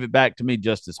you can give it back to me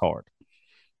just as hard.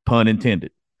 Pun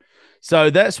intended. So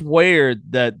that's where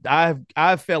that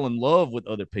I fell in love with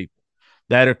other people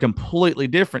that are completely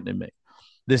different than me.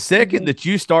 The second that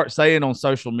you start saying on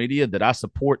social media that I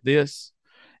support this,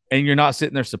 and you're not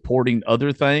sitting there supporting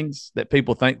other things that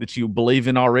people think that you believe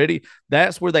in already,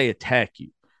 that's where they attack you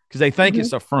because they think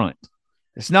it's a front.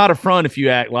 It's not a front if you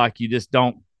act like you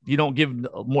don't give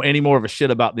any more of a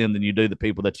shit about them than you do the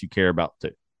people that you care about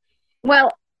too.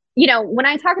 Well, you know, when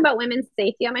I talk about women's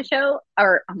safety on my show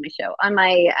on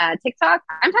my TikTok,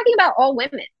 I'm talking about all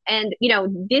women. And, you know,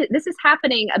 this is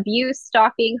happening. Abuse,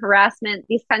 stalking, harassment,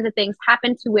 these kinds of things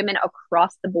happen to women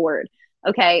across the board.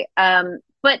 Okay.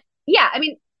 But yeah, I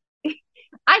mean,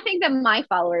 I think that my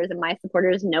followers and my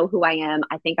supporters know who I am.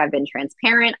 I think I've been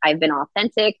transparent. I've been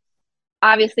authentic.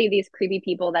 Obviously, these creepy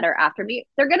people that are after me,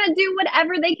 they're going to do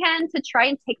whatever they can to try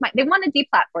and they want to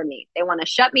deplatform me. They want to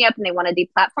shut me up and they want to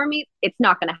deplatform me. It's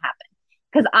not going to happen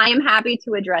because I am happy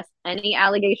to address any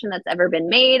allegation that's ever been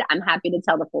made. I'm happy to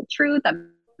tell the full truth.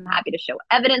 I'm happy to show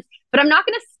evidence, but I'm not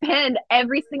going to spend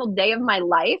every single day of my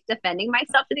life defending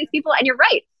myself to these people. And you're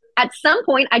right. At some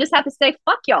point, I just have to say,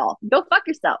 fuck y'all, go fuck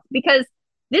yourself, because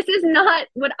this is not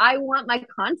what I want my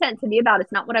content to be about.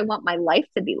 It's not what I want my life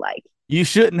to be like. You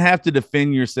shouldn't have to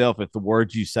defend yourself if the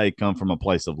words you say come from a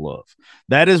place of love.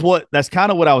 That's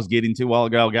kind of what I was getting to a while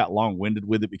ago. I got long-winded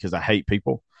with it because I hate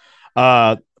people.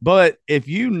 But if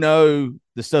you know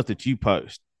the stuff that you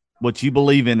post, what you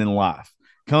believe in life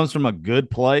comes from a good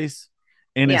place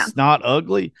and it's not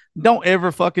ugly, don't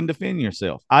ever fucking defend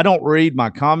yourself. I don't read my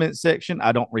comment section.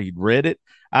 I don't read Reddit.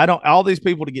 All these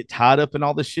people to get tied up in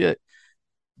all this shit.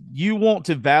 You want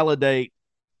to validate,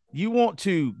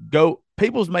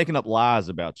 people's making up lies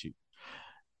about you.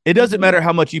 It doesn't matter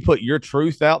how much you put your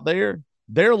truth out there.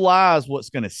 Their lies what's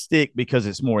going to stick because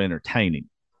it's more entertaining.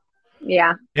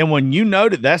 Yeah. And when you know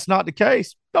that that's not the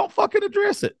case, don't fucking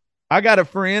address it. I got a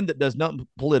friend that does nothing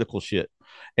political shit,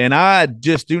 and I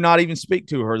just do not even speak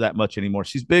to her that much anymore.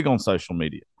 She's big on social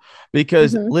media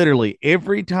because literally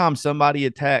every time somebody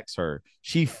attacks her,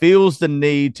 she feels the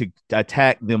need to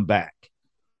attack them back.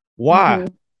 Why?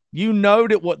 You know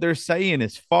that what they're saying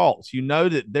is false. You know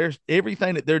that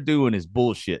everything that they're doing is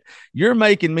bullshit. You're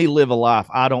making me live a life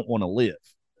I don't want to live.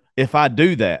 If I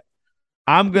do that,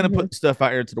 I'm going to put stuff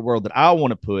out here to the world that I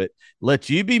want to put, let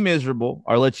you be miserable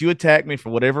or let you attack me for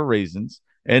whatever reasons.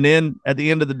 And then at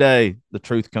the end of the day, the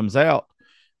truth comes out.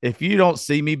 If you don't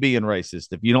see me being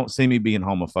racist, if you don't see me being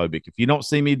homophobic, if you don't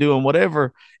see me doing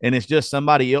whatever, and it's just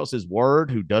somebody else's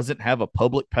word who doesn't have a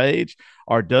public page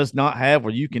or does not have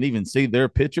where you can even see their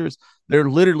pictures, they're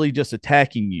literally just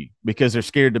attacking you because they're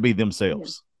scared to be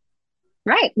themselves.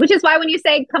 Right. Which is why when you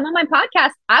say, come on my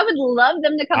podcast, I would love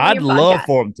them to come on your podcast. I'd love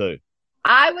for them to.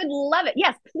 I would love it.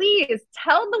 Yes, please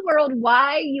tell the world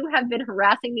why you have been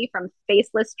harassing me from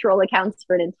faceless troll accounts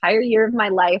for an entire year of my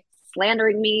life,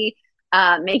 slandering me,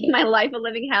 making my life a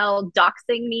living hell,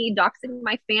 doxing me, doxing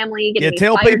my family, getting me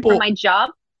fired from my job.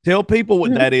 Tell people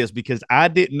what that is, because I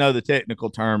didn't know the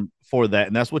technical term for that.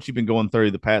 And that's what you've been going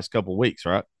through the past couple of weeks,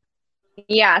 right?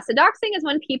 Yeah. So doxing is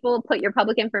when people put your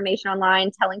public information online,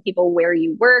 telling people where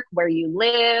you work, where you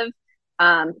live,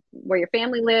 where your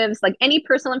family lives, like any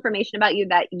personal information about you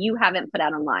that you haven't put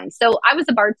out online. So I was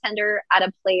a bartender at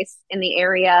a place in the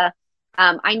area.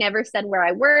 I never said where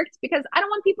I worked because I don't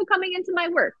want people coming into my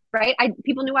work, right?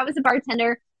 People knew I was a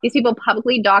bartender. These people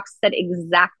publicly doxed, said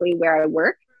exactly where I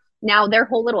work. Now their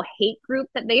whole little hate group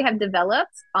that they have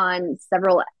developed on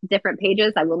several different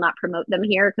pages, I will not promote them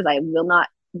here because I will not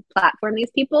platform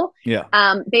these people. Yeah.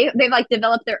 They've like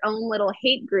developed their own little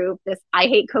hate group, this I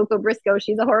hate Coco Briscoe,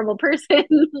 she's a horrible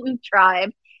person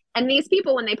tribe. And these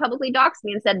people, when they publicly doxed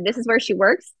me and said, this is where she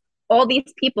works, all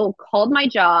these people called my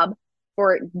job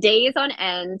for days on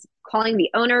end, calling the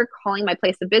owner, calling my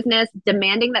place of business,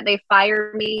 demanding that they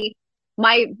fire me.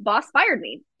 My boss fired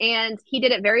me, and he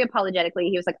did it very apologetically.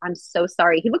 He was like, I'm so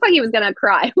sorry. He looked like he was going to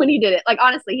cry when he did it. Like,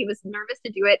 honestly, he was nervous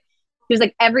to do it. He was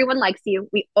like, everyone likes you.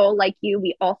 We all like you.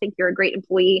 We all think you're a great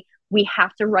employee. We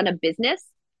have to run a business,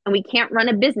 and we can't run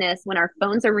a business when our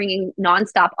phones are ringing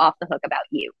nonstop off the hook about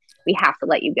you. We have to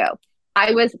let you go.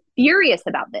 I was furious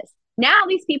about this. Now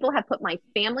these people have put my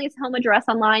family's home address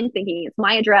online thinking it's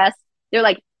my address. They're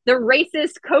like, the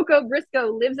racist Coco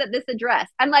Briscoe lives at this address.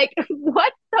 I'm like,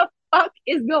 what the fuck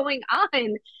is going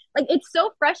on? Like, it's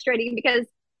so frustrating because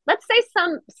let's say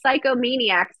some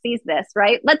psychomaniac sees this,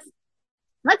 right? Let's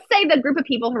say the group of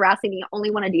people harassing me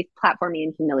only want to deplatform me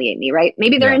and humiliate me, right?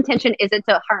 Maybe their intention isn't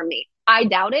to harm me. I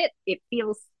doubt it. It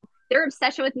feels their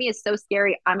obsession with me is so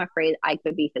scary. I'm afraid I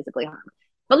could be physically harmed.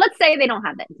 But let's say they don't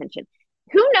have that intention.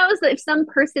 Who knows that if some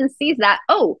person sees that,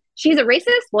 oh, she's a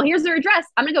racist? Well, here's her address.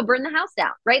 I'm going to go burn the house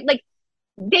down, right? Like,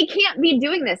 they can't be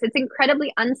doing this. It's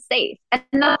incredibly unsafe. And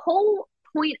the whole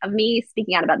point of me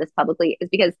speaking out about this publicly is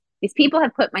because these people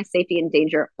have put my safety in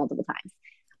danger multiple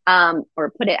times,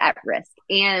 or put it at risk.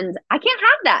 And I can't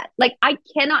have that. Like, I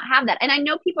cannot have that. And I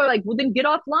know people are like, well, then get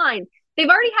offline. They've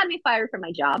already had me fired from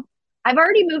my job. I've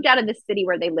already moved out of the city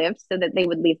where they lived so that they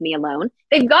would leave me alone.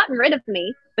 They've gotten rid of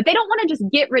me, but they don't want to just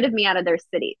get rid of me out of their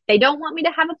city. They don't want me to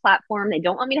have a platform. They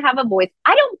don't want me to have a voice.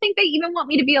 I don't think they even want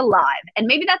me to be alive. And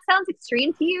maybe that sounds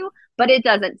extreme to you, but it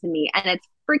doesn't to me. And it's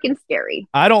freaking scary.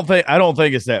 I don't think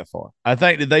it's that far. I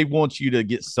think that they want you to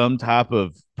get some type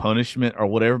of punishment or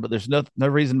whatever, but there's no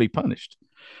reason to be punished.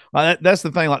 That's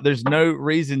the thing. Like, there's no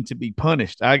reason to be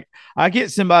punished. I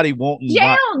get somebody wanting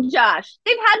jailed, Josh.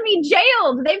 They've had me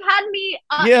jailed. They've had me.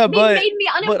 They've made me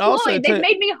unemployed. They've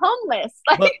made me homeless.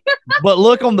 But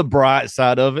look on the bright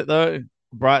side of it, though.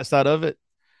 Bright side of it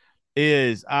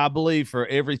is, I believe, for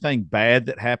everything bad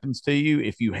that happens to you,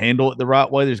 if you handle it the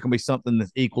right way, there's going to be something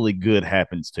that's equally good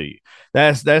happens to you.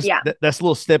 That's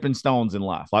little stepping stones in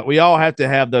life. Like, we all have to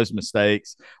have those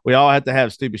mistakes. We all have to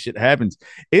have stupid shit that happens.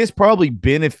 It's probably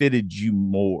benefited you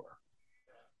more.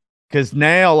 Because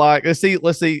now, like, let's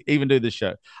see, even do this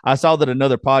show. I saw that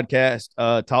another podcast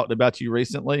talked about you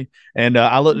recently, and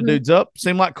I looked the dudes up.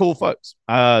 Seem like cool folks.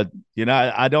 I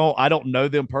don't know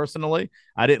them personally.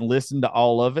 I didn't listen to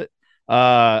all of it.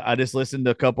 I just listened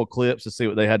to a couple clips to see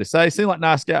what they had to say. Seem like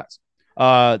nice guys.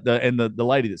 The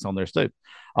lady that's on there too.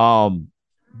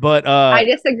 But I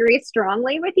disagree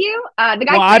strongly with you. The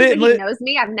guy claims that he knows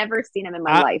me. I've never seen him in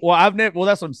my life. Well, that's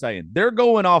what I'm saying. They're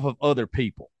going off of other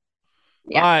people.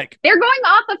 Yeah. Like, they're going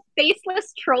off of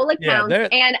faceless troll accounts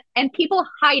and people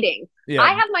hiding. Yeah.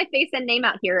 I have my face and name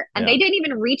out here, and they didn't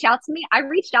even reach out to me. I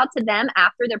reached out to them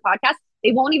after their podcast.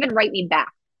 They won't even write me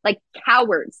back. Like,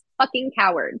 cowards, fucking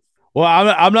cowards. Well,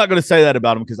 I'm not going to say that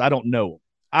about them because I don't know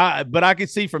them. But I could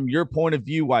see from your point of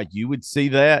view why you would see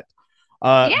that.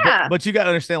 But you got to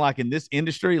understand, like, in this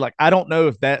industry, like, I don't know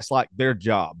if that's like their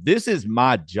job. This is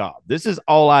my job. This is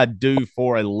all I do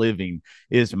for a living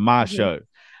is my show.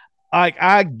 Like,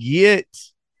 I get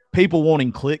people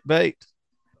wanting clickbait.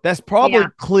 That's probably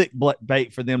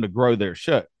clickbait for them to grow their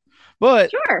show. But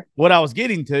what I was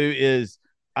getting to is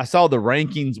I saw the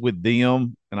rankings with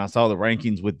them and I saw the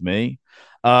rankings with me.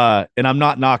 And I'm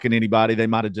not knocking anybody. They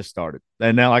might have just started.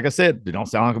 And now, like I said, it don't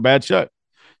sound like a bad show.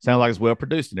 Sounds like it's well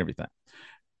produced and everything.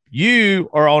 You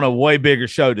are on a way bigger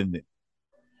show than them.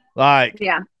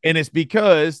 And it's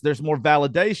because there's more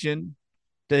validation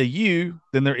to you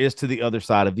than there is to the other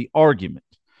side of the argument.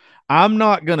 I'm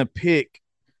not going to pick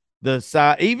the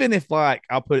side, even if, like,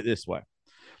 I'll put it this way.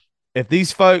 If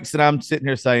these folks that I'm sitting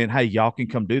here saying, hey, y'all can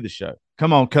come do the show.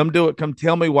 Come on, come do it. Come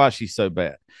tell me why she's so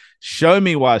bad. Show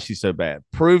me why she's so bad.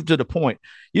 Prove to the point.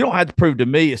 You don't have to prove to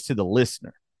me, it's to the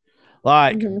listener.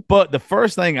 Like, but the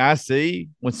first thing I see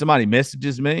when somebody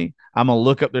messages me, I'm going to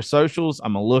look up their socials.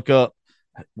 I'm going to look up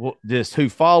just who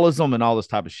follows them and all this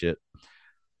type of shit.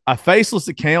 A faceless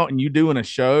account and you doing a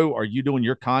show or you doing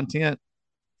your content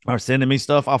or sending me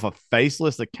stuff off of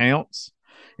faceless accounts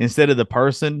instead of the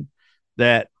person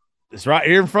that is right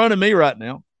here in front of me right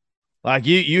now. Like,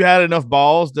 you had enough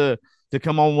balls to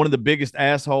come on one of the biggest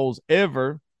assholes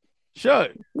ever show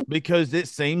because it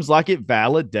seems like it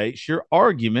validates your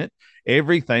argument,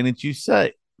 everything that you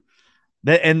say.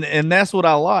 And that's what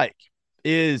I like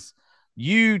is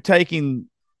you taking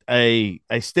a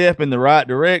step in the right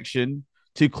direction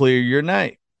to clear your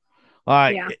name.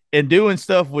 And doing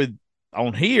stuff with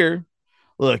on here.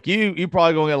 Look, you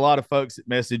probably gonna get a lot of folks that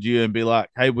message you and be like,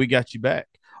 hey, we got you back,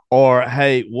 or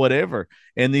hey, whatever.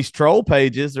 And these troll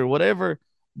pages or whatever,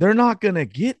 they're not going to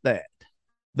get that.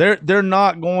 They're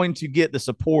not going to get the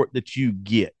support that you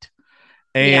get.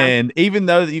 And even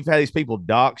though that you've had these people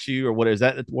dox you, or what is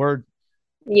that the word?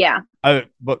 Yeah. Oh,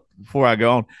 but before I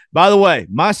go on, by the way,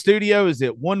 my studio is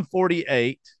at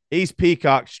 148 East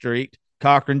Peacock Street,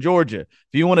 Cochran, Georgia.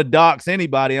 If you want to dox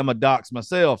anybody, I'm a dox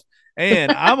myself.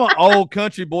 And I'm an old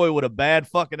country boy with a bad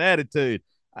fucking attitude.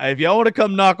 If y'all want to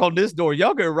come knock on this door,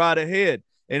 y'all go right ahead.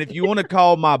 And if you want to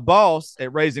call my boss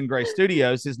at Raising Grace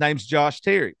Studios, his name's Josh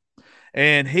Terry.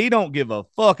 And he don't give a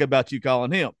fuck about you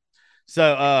calling him.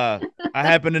 So I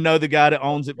happen to know the guy that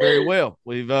owns it very well.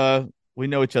 We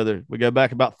know each other. We go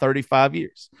back about 35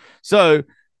 years. So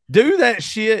do that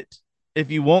shit if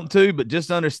you want to, but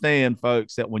just understand,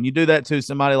 folks, that when you do that to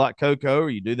somebody like Coco, or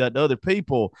you do that to other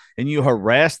people and you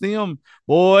harass them,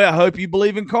 boy, I hope you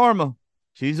believe in karma.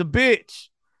 She's a bitch,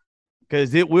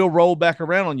 because it will roll back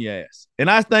around on your ass. And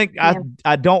I think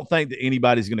I don't think that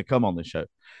anybody's going to come on the show.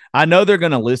 I know they're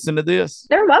going to listen to this.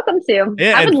 They're welcome to.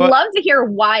 Yeah, I would love to hear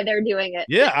why they're doing it.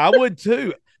 Yeah, I would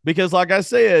too. Because like I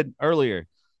said earlier,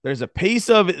 there's a piece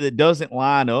of it that doesn't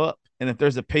line up. And if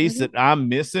there's a piece that I'm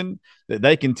missing that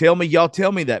they can tell me, y'all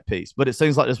tell me that piece. But it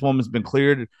seems like this woman's been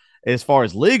cleared as far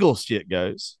as legal shit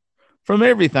goes from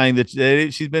everything that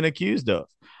she's been accused of.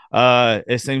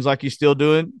 It seems like you're still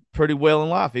doing pretty well in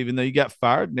life, even though you got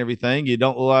fired and everything. You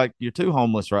don't look like you're too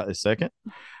homeless right this second.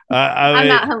 I'm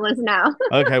not homeless now.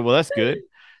 Okay, well, that's good.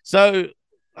 So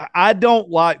I don't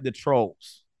like the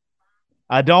trolls.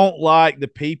 I don't like the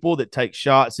people that take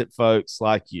shots at folks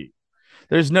like you.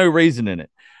 There's no reason in it.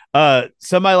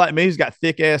 Somebody like me who's got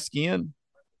thick ass skin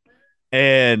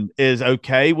and is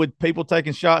okay with people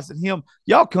taking shots at him,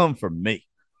 y'all come from me.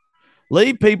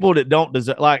 Leave people that don't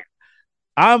deserve. Like,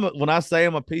 when I say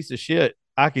I'm a piece of shit,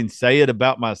 I can say it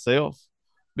about myself,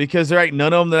 because there ain't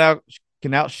none of them that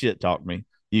can out shit talk me.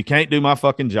 You can't do my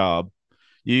fucking job.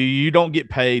 You don't get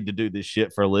paid to do this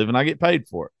shit for a living. I get paid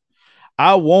for it.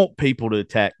 I want people to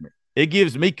attack me. It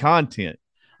gives me content.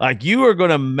 Like, you are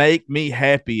going to make me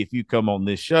happy if you come on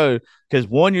this show, because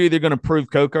one, you're either going to prove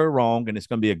Coco wrong and it's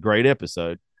going to be a great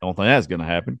episode. I don't think that's going to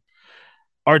happen.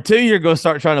 Or two, you're going to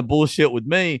start trying to bullshit with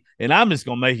me and I'm just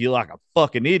going to make you like a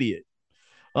fucking idiot.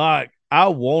 Like, I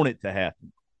want it to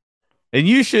happen. And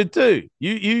you should too.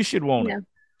 You should want it.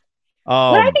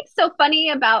 What I think is so funny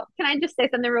about, can I just say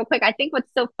something real quick? I think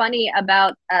what's so funny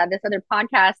about this other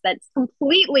podcast that's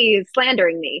completely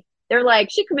slandering me. They're like,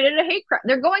 she committed a hate crime.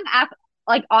 They're going off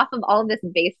of all of this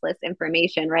baseless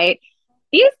information, right?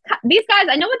 These guys,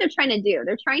 I know what they're trying to do.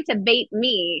 They're trying to bait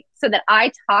me so that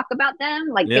I talk about them.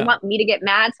 Like, they want me to get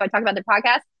mad, so I talk about their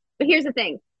podcast. But here's the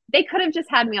thing. They could have just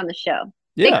had me on the show.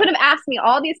 Yeah. They could have asked me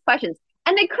all these questions,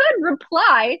 and they could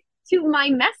reply to my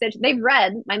message. They've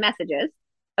read my messages.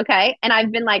 Okay. And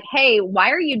I've been like, hey, why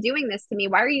are you doing this to me?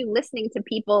 Why are you listening to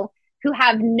people who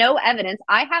have no evidence?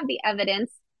 I have the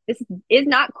evidence. This is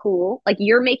not cool. Like,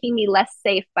 you're making me less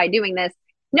safe by doing this.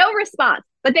 No response.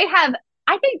 But they have,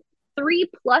 I think, 3+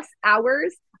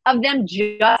 hours of them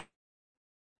just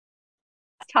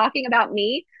talking about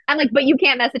me. I'm like, but you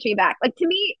can't message me back. Like, to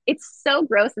me, it's so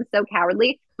gross and so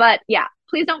cowardly. But yeah,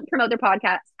 please don't promote their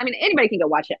podcast. I mean, anybody can go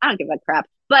watch it. I don't give a crap.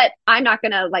 But I'm not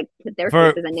gonna put their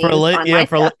faces and names on my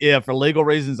stuff. For legal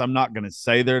reasons, I'm not gonna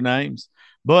say their names.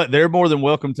 But they're more than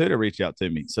welcome to reach out to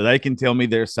me, so they can tell me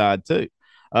their side too.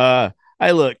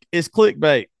 Hey, look, it's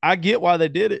clickbait. I get why they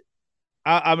did it.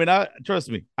 I mean,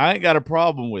 trust me, I ain't got a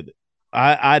problem with it.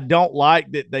 I don't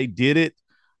like that they did it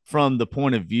from the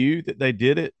point of view that they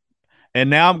did it. And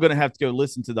now I'm going to have to go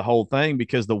listen to the whole thing,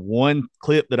 because the one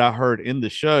clip that I heard in the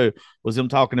show was them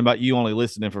talking about you only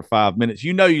listening for 5 minutes.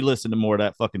 You know, you listened to more of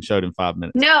that fucking show than 5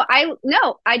 minutes. No,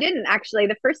 I didn't actually.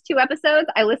 The first 2 episodes,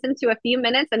 I listened to a few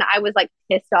minutes and I was like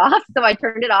pissed off. So I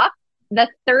turned it off. The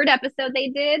 3rd episode they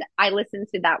did, I listened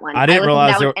to that one. I didn't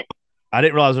realize there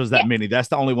was that many. That's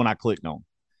the only one I clicked on.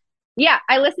 Yeah,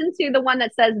 I listened to the one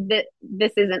that says that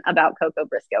this isn't about Coco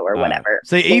Briscoe or whatever.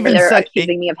 See, even they're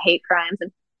accusing me of hate crimes.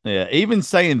 And yeah, even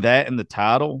saying that in the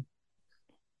title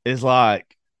is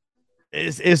like,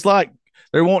 it's like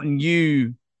they're wanting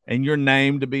you and your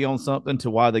name to be on something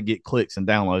to why they get clicks and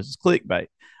downloads. It's clickbait.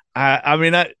 I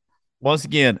mean, once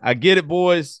again, I get it,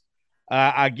 boys.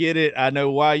 I get it. I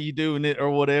know why you doing it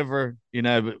or whatever,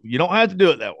 but you don't have to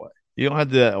do it that way. You don't have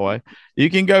to do it that way. You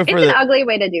can go for an ugly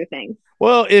way to do things.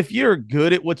 Well, if you're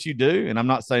good at what you do, and I'm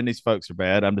not saying these folks are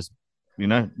bad, I'm just,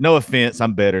 no offense,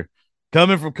 I'm better.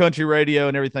 Coming from country radio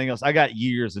and everything else, I got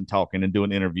years in talking and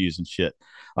doing interviews and shit.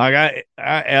 Like,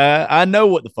 I know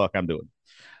what the fuck I'm doing.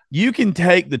 You can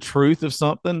take the truth of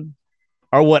something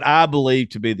are what I believe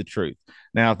to be the truth.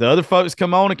 Now, if the other folks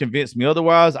come on and convince me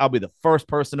otherwise, I'll be the first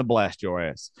person to blast your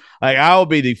ass. Like, I'll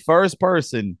be the first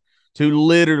person to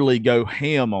literally go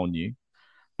ham on you.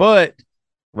 But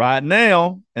right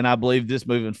now, and I believe this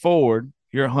moving forward,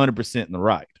 you're 100% in the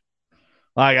right.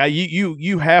 Like,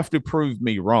 you have to prove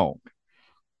me wrong.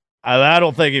 I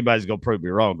don't think anybody's going to prove me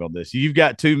wrong on this. You've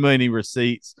got too many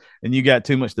receipts and you got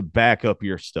too much to back up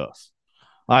your stuff.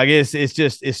 I guess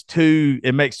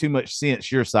it makes too much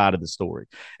sense, your side of the story.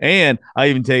 And I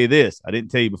even tell you this, I didn't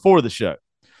tell you before the show.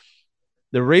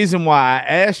 The reason why I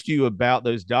asked you about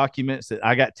those documents that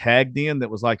I got tagged in that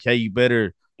was like, hey, you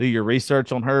better do your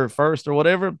research on her first or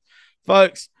whatever.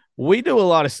 Folks, we do a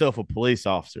lot of stuff with police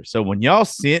officers. So when y'all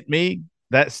sent me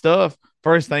that stuff,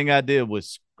 first thing I did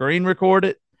was screen record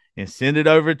it and send it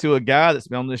over to a guy that's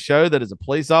been on the show that is a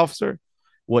police officer.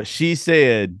 What she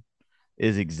said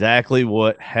is exactly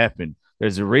what happened.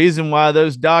 There's a reason why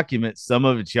those documents, some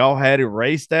of it y'all had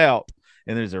erased out,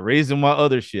 and there's a reason why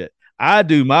other shit. I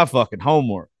do my fucking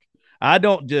homework. I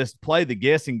don't just play the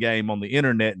guessing game on the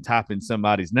internet and type in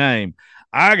somebody's name.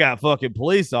 I got fucking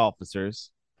police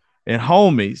officers and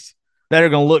homies that are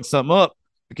going to look something up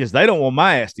because they don't want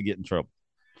my ass to get in trouble.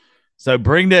 So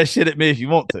bring that shit at me if you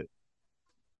want to.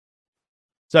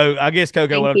 So I guess,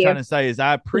 Coco, what I'm trying to say is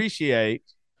I appreciate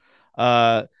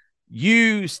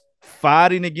you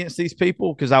fighting against these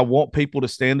people because I want people to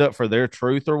stand up for their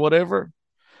truth or whatever.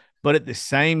 But at the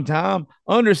same time,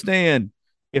 understand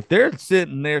if they're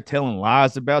sitting there telling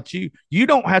lies about you, you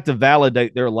don't have to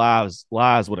validate their lies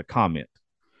with a comment.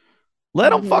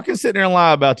 Let them fucking sit there and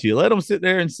lie about you. Let them sit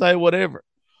there and say whatever.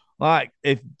 Like,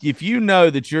 if you know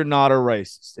that you're not a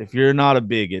racist, if you're not a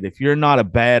bigot, if you're not a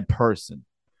bad person,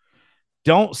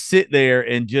 don't sit there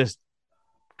and just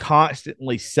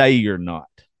constantly say you're not.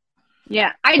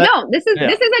 Yeah, I don't. This is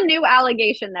a new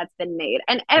allegation that's been made,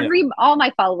 and all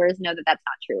my followers know that that's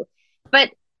not true.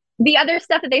 But the other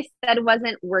stuff that they said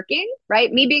wasn't working,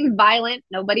 right? Me being violent,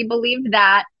 nobody believed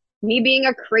that. Me being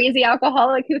a crazy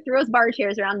alcoholic who throws bar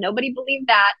chairs around, nobody believed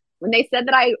that. When they said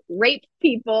that I raped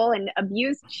people and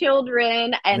abused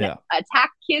children and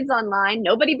attacked kids online,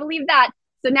 nobody believed that.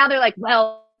 So now they're like,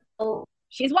 well,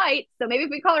 she's white, so maybe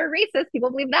if we call her racist, people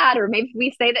believe that. Or maybe if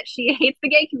we say that she hates the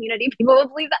gay community, people will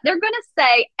believe that. They're going to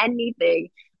say anything.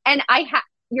 And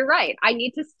you're right. I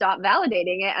need to stop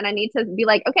validating it. And I need to be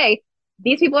like, okay,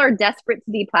 these people are desperate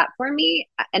to deplatform me,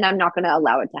 and I'm not going to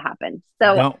allow it to happen.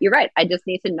 So you're right. I just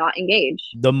need to not engage.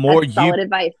 Solid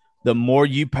advice. The more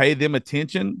you pay them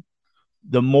attention,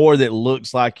 the more that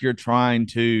looks like you're trying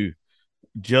to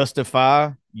justify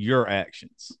your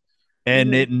actions.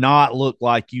 And it not look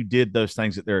like you did those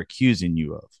things that they're accusing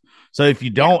you of. So if you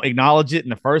don't acknowledge it in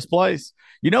the first place,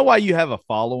 you know why you have a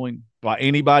following? Why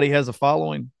anybody has a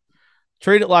following?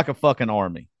 Treat it like a fucking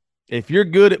army. If you're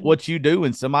good at what you do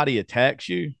and somebody attacks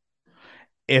you,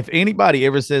 if anybody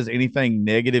ever says anything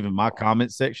negative in my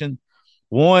comment section,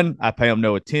 one, I pay them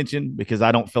no attention because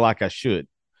I don't feel like I should.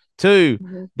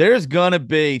 Two, there's going to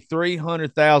be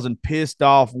 300,000 pissed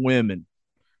off women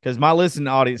because my listening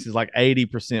audience is like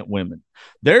 80% women.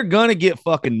 They're going to get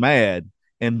fucking mad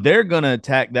and they're going to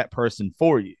attack that person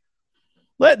for you.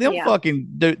 Let them fucking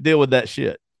deal with that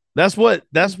shit. That's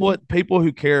what people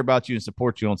who care about you and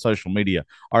support you on social media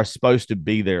are supposed to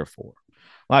be there for.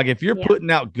 Like if you're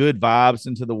putting out good vibes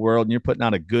into the world and you're putting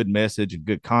out a good message and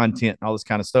good content and all this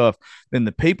kind of stuff, then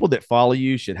the people that follow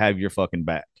you should have your fucking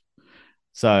back.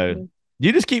 So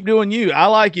you just keep doing you. I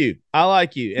like you.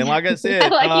 And like I said, I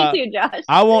like you too, Josh.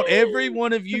 I want every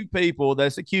one of you people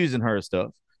that's accusing her of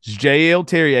stuff. It's JL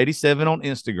Terry 87 on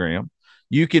Instagram.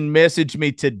 You can message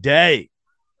me today,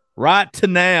 right to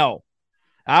now.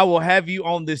 I will have you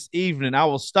on this evening. I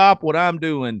will stop what I'm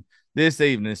doing this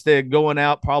evening instead of going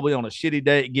out probably on a shitty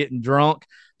date, getting drunk,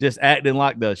 just acting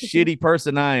like the shitty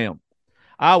person I am.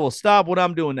 I will stop what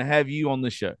I'm doing to have you on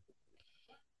the show.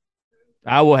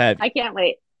 I will have you. I can't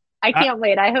wait. I can't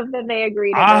wait. I hope that they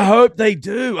agree to this. I hope they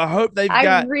do. I hope they've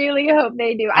got. I really hope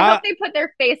they do. I hope they put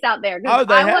their face out there. Oh,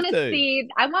 they I want have to. see.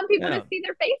 I want people to see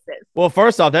their faces. Well,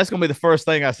 first off, that's going to be the first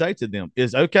thing I say to them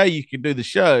is, okay, you can do the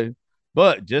show,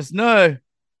 but just know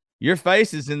your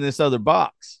face is in this other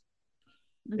box.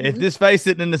 If this face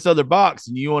isn't in this other box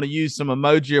and you want to use some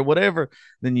emoji or whatever,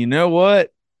 then you know what?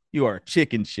 You are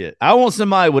chicken shit. I want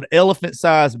somebody with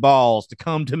elephant-sized balls to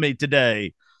come to me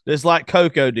today, just like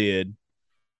Coco did,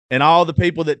 and all the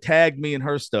people that tagged me in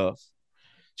her stuff.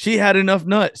 She had enough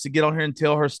nuts to get on here and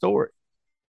tell her story.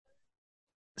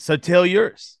 So tell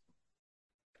yours.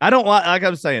 I don't like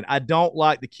I'm saying, I don't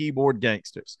like the keyboard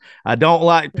gangsters. I don't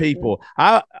like people.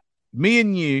 Me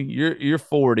and you're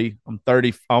 40, I'm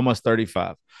 30, almost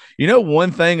 35. You know,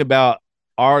 one thing about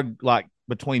are like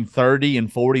between 30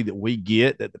 and 40 that we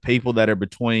get that the people that are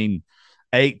between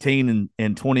 18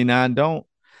 and 29 don't,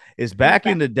 is back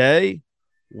in the day,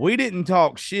 we didn't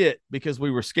talk shit because we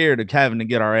were scared of having to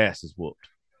get our asses whooped.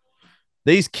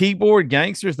 These keyboard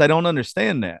gangsters, they don't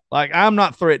understand that. Like, I'm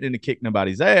not threatening to kick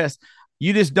nobody's ass.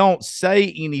 You just don't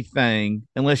say anything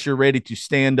unless you're ready to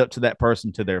stand up to that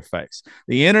person to their face.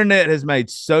 The internet has made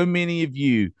so many of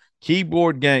you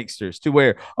keyboard gangsters to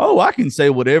where, oh, I can say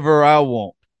whatever I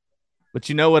want. But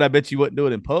you know what? I bet you wouldn't do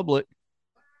it in public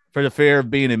for the fear of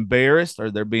being embarrassed or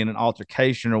there being an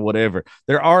altercation or whatever.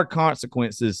 There are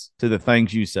consequences to the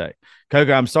things you say.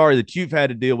 Coco, I'm sorry that you've had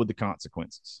to deal with the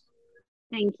consequences.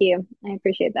 Thank you. I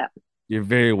appreciate that. You're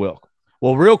very welcome.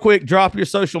 Well, real quick, drop your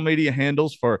social media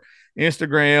handles for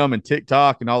Instagram and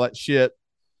TikTok and all that shit.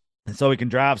 And so we can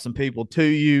drive some people to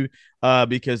you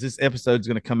because this episode is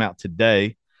going to come out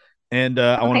today. And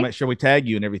I want to make sure we tag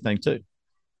you and everything too.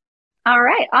 All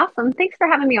right. Awesome. Thanks for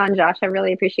having me on, Josh. I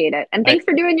really appreciate it. And thanks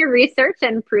for doing your research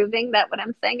and proving that what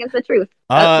I'm saying is the truth.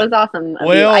 That was awesome.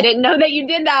 Well, I didn't know that you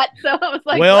did that. So I was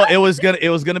like, well, what? it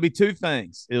was gonna be two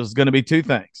things. It was gonna be two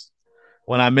things.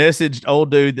 When I messaged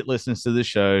old dude that listens to this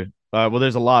show, well,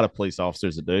 there's a lot of police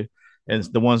officers that do, and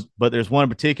but there's one in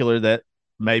particular that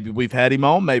maybe we've had him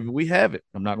on, maybe we haven't.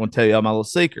 I'm not going to tell you my little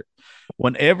secret.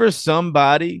 Whenever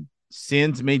somebody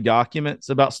sends me documents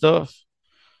about stuff,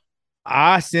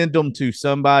 I send them to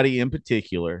somebody in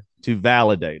particular to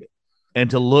validate it and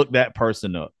to look that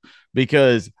person up,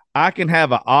 because I can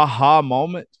have an aha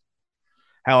moment.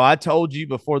 How I told you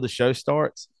before the show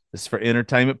starts, it's for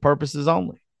entertainment purposes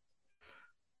only.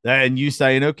 And you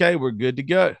saying, okay, we're good to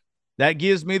go. That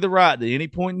gives me the right at any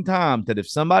point in time that if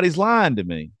somebody's lying to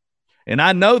me and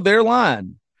I know they're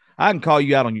lying, I can call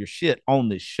you out on your shit on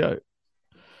this show.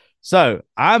 So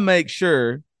I make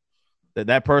sure that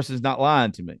that person's not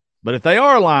lying to me. But if they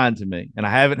are lying to me, and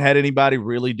I haven't had anybody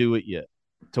really do it yet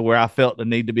to where I felt the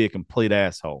need to be a complete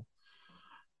asshole,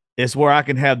 it's where I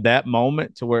can have that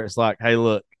moment to where it's like, hey,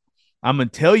 look, I'm going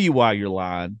to tell you why you're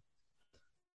lying.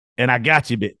 And I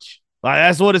got you, bitch. Like,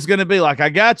 that's what it's going to be. Like, I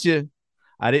got you.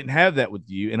 I didn't have that with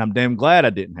you. And I'm damn glad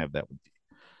I didn't have that with you.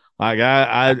 Like,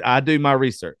 I do my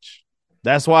research.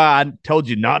 That's why I told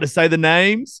you not to say the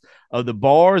names of the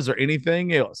bars or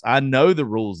anything else. I know the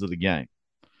rules of the game.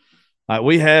 Like,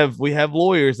 we have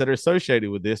lawyers that are associated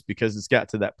with this because it's got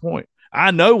to that point. I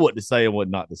know what to say and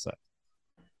what not to say.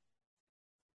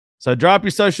 So drop your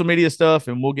social media stuff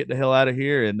and we'll get the hell out of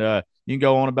here, and you can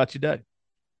go on about your day.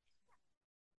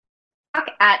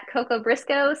 At Coco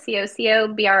Briscoe,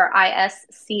 CocoBriscoe,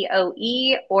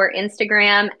 or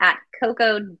Instagram at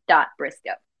coco.briscoe.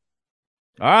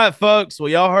 All right, folks. Well,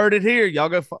 y'all heard it here. Y'all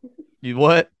go. You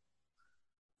what?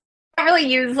 I don't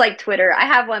really use like Twitter. I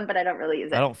have one, but I don't really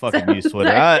use it. I don't fucking use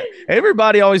Twitter.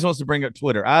 Everybody always wants to bring up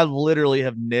Twitter. I literally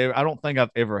have never. I don't think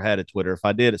I've ever had a Twitter. If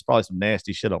I did, it's probably some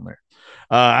nasty shit on there.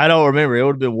 I don't remember. It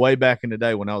would have been way back in the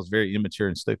day when I was very immature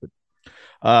and stupid.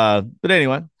 But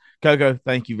anyway, Coco,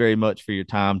 thank you very much for your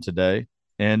time today.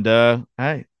 And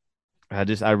hey,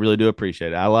 I really do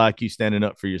appreciate it. I like you standing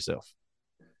up for yourself.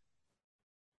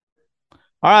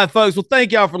 All right, folks. Well,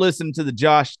 thank y'all for listening to the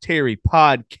Josh Terry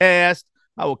podcast.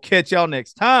 I will catch y'all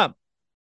next time.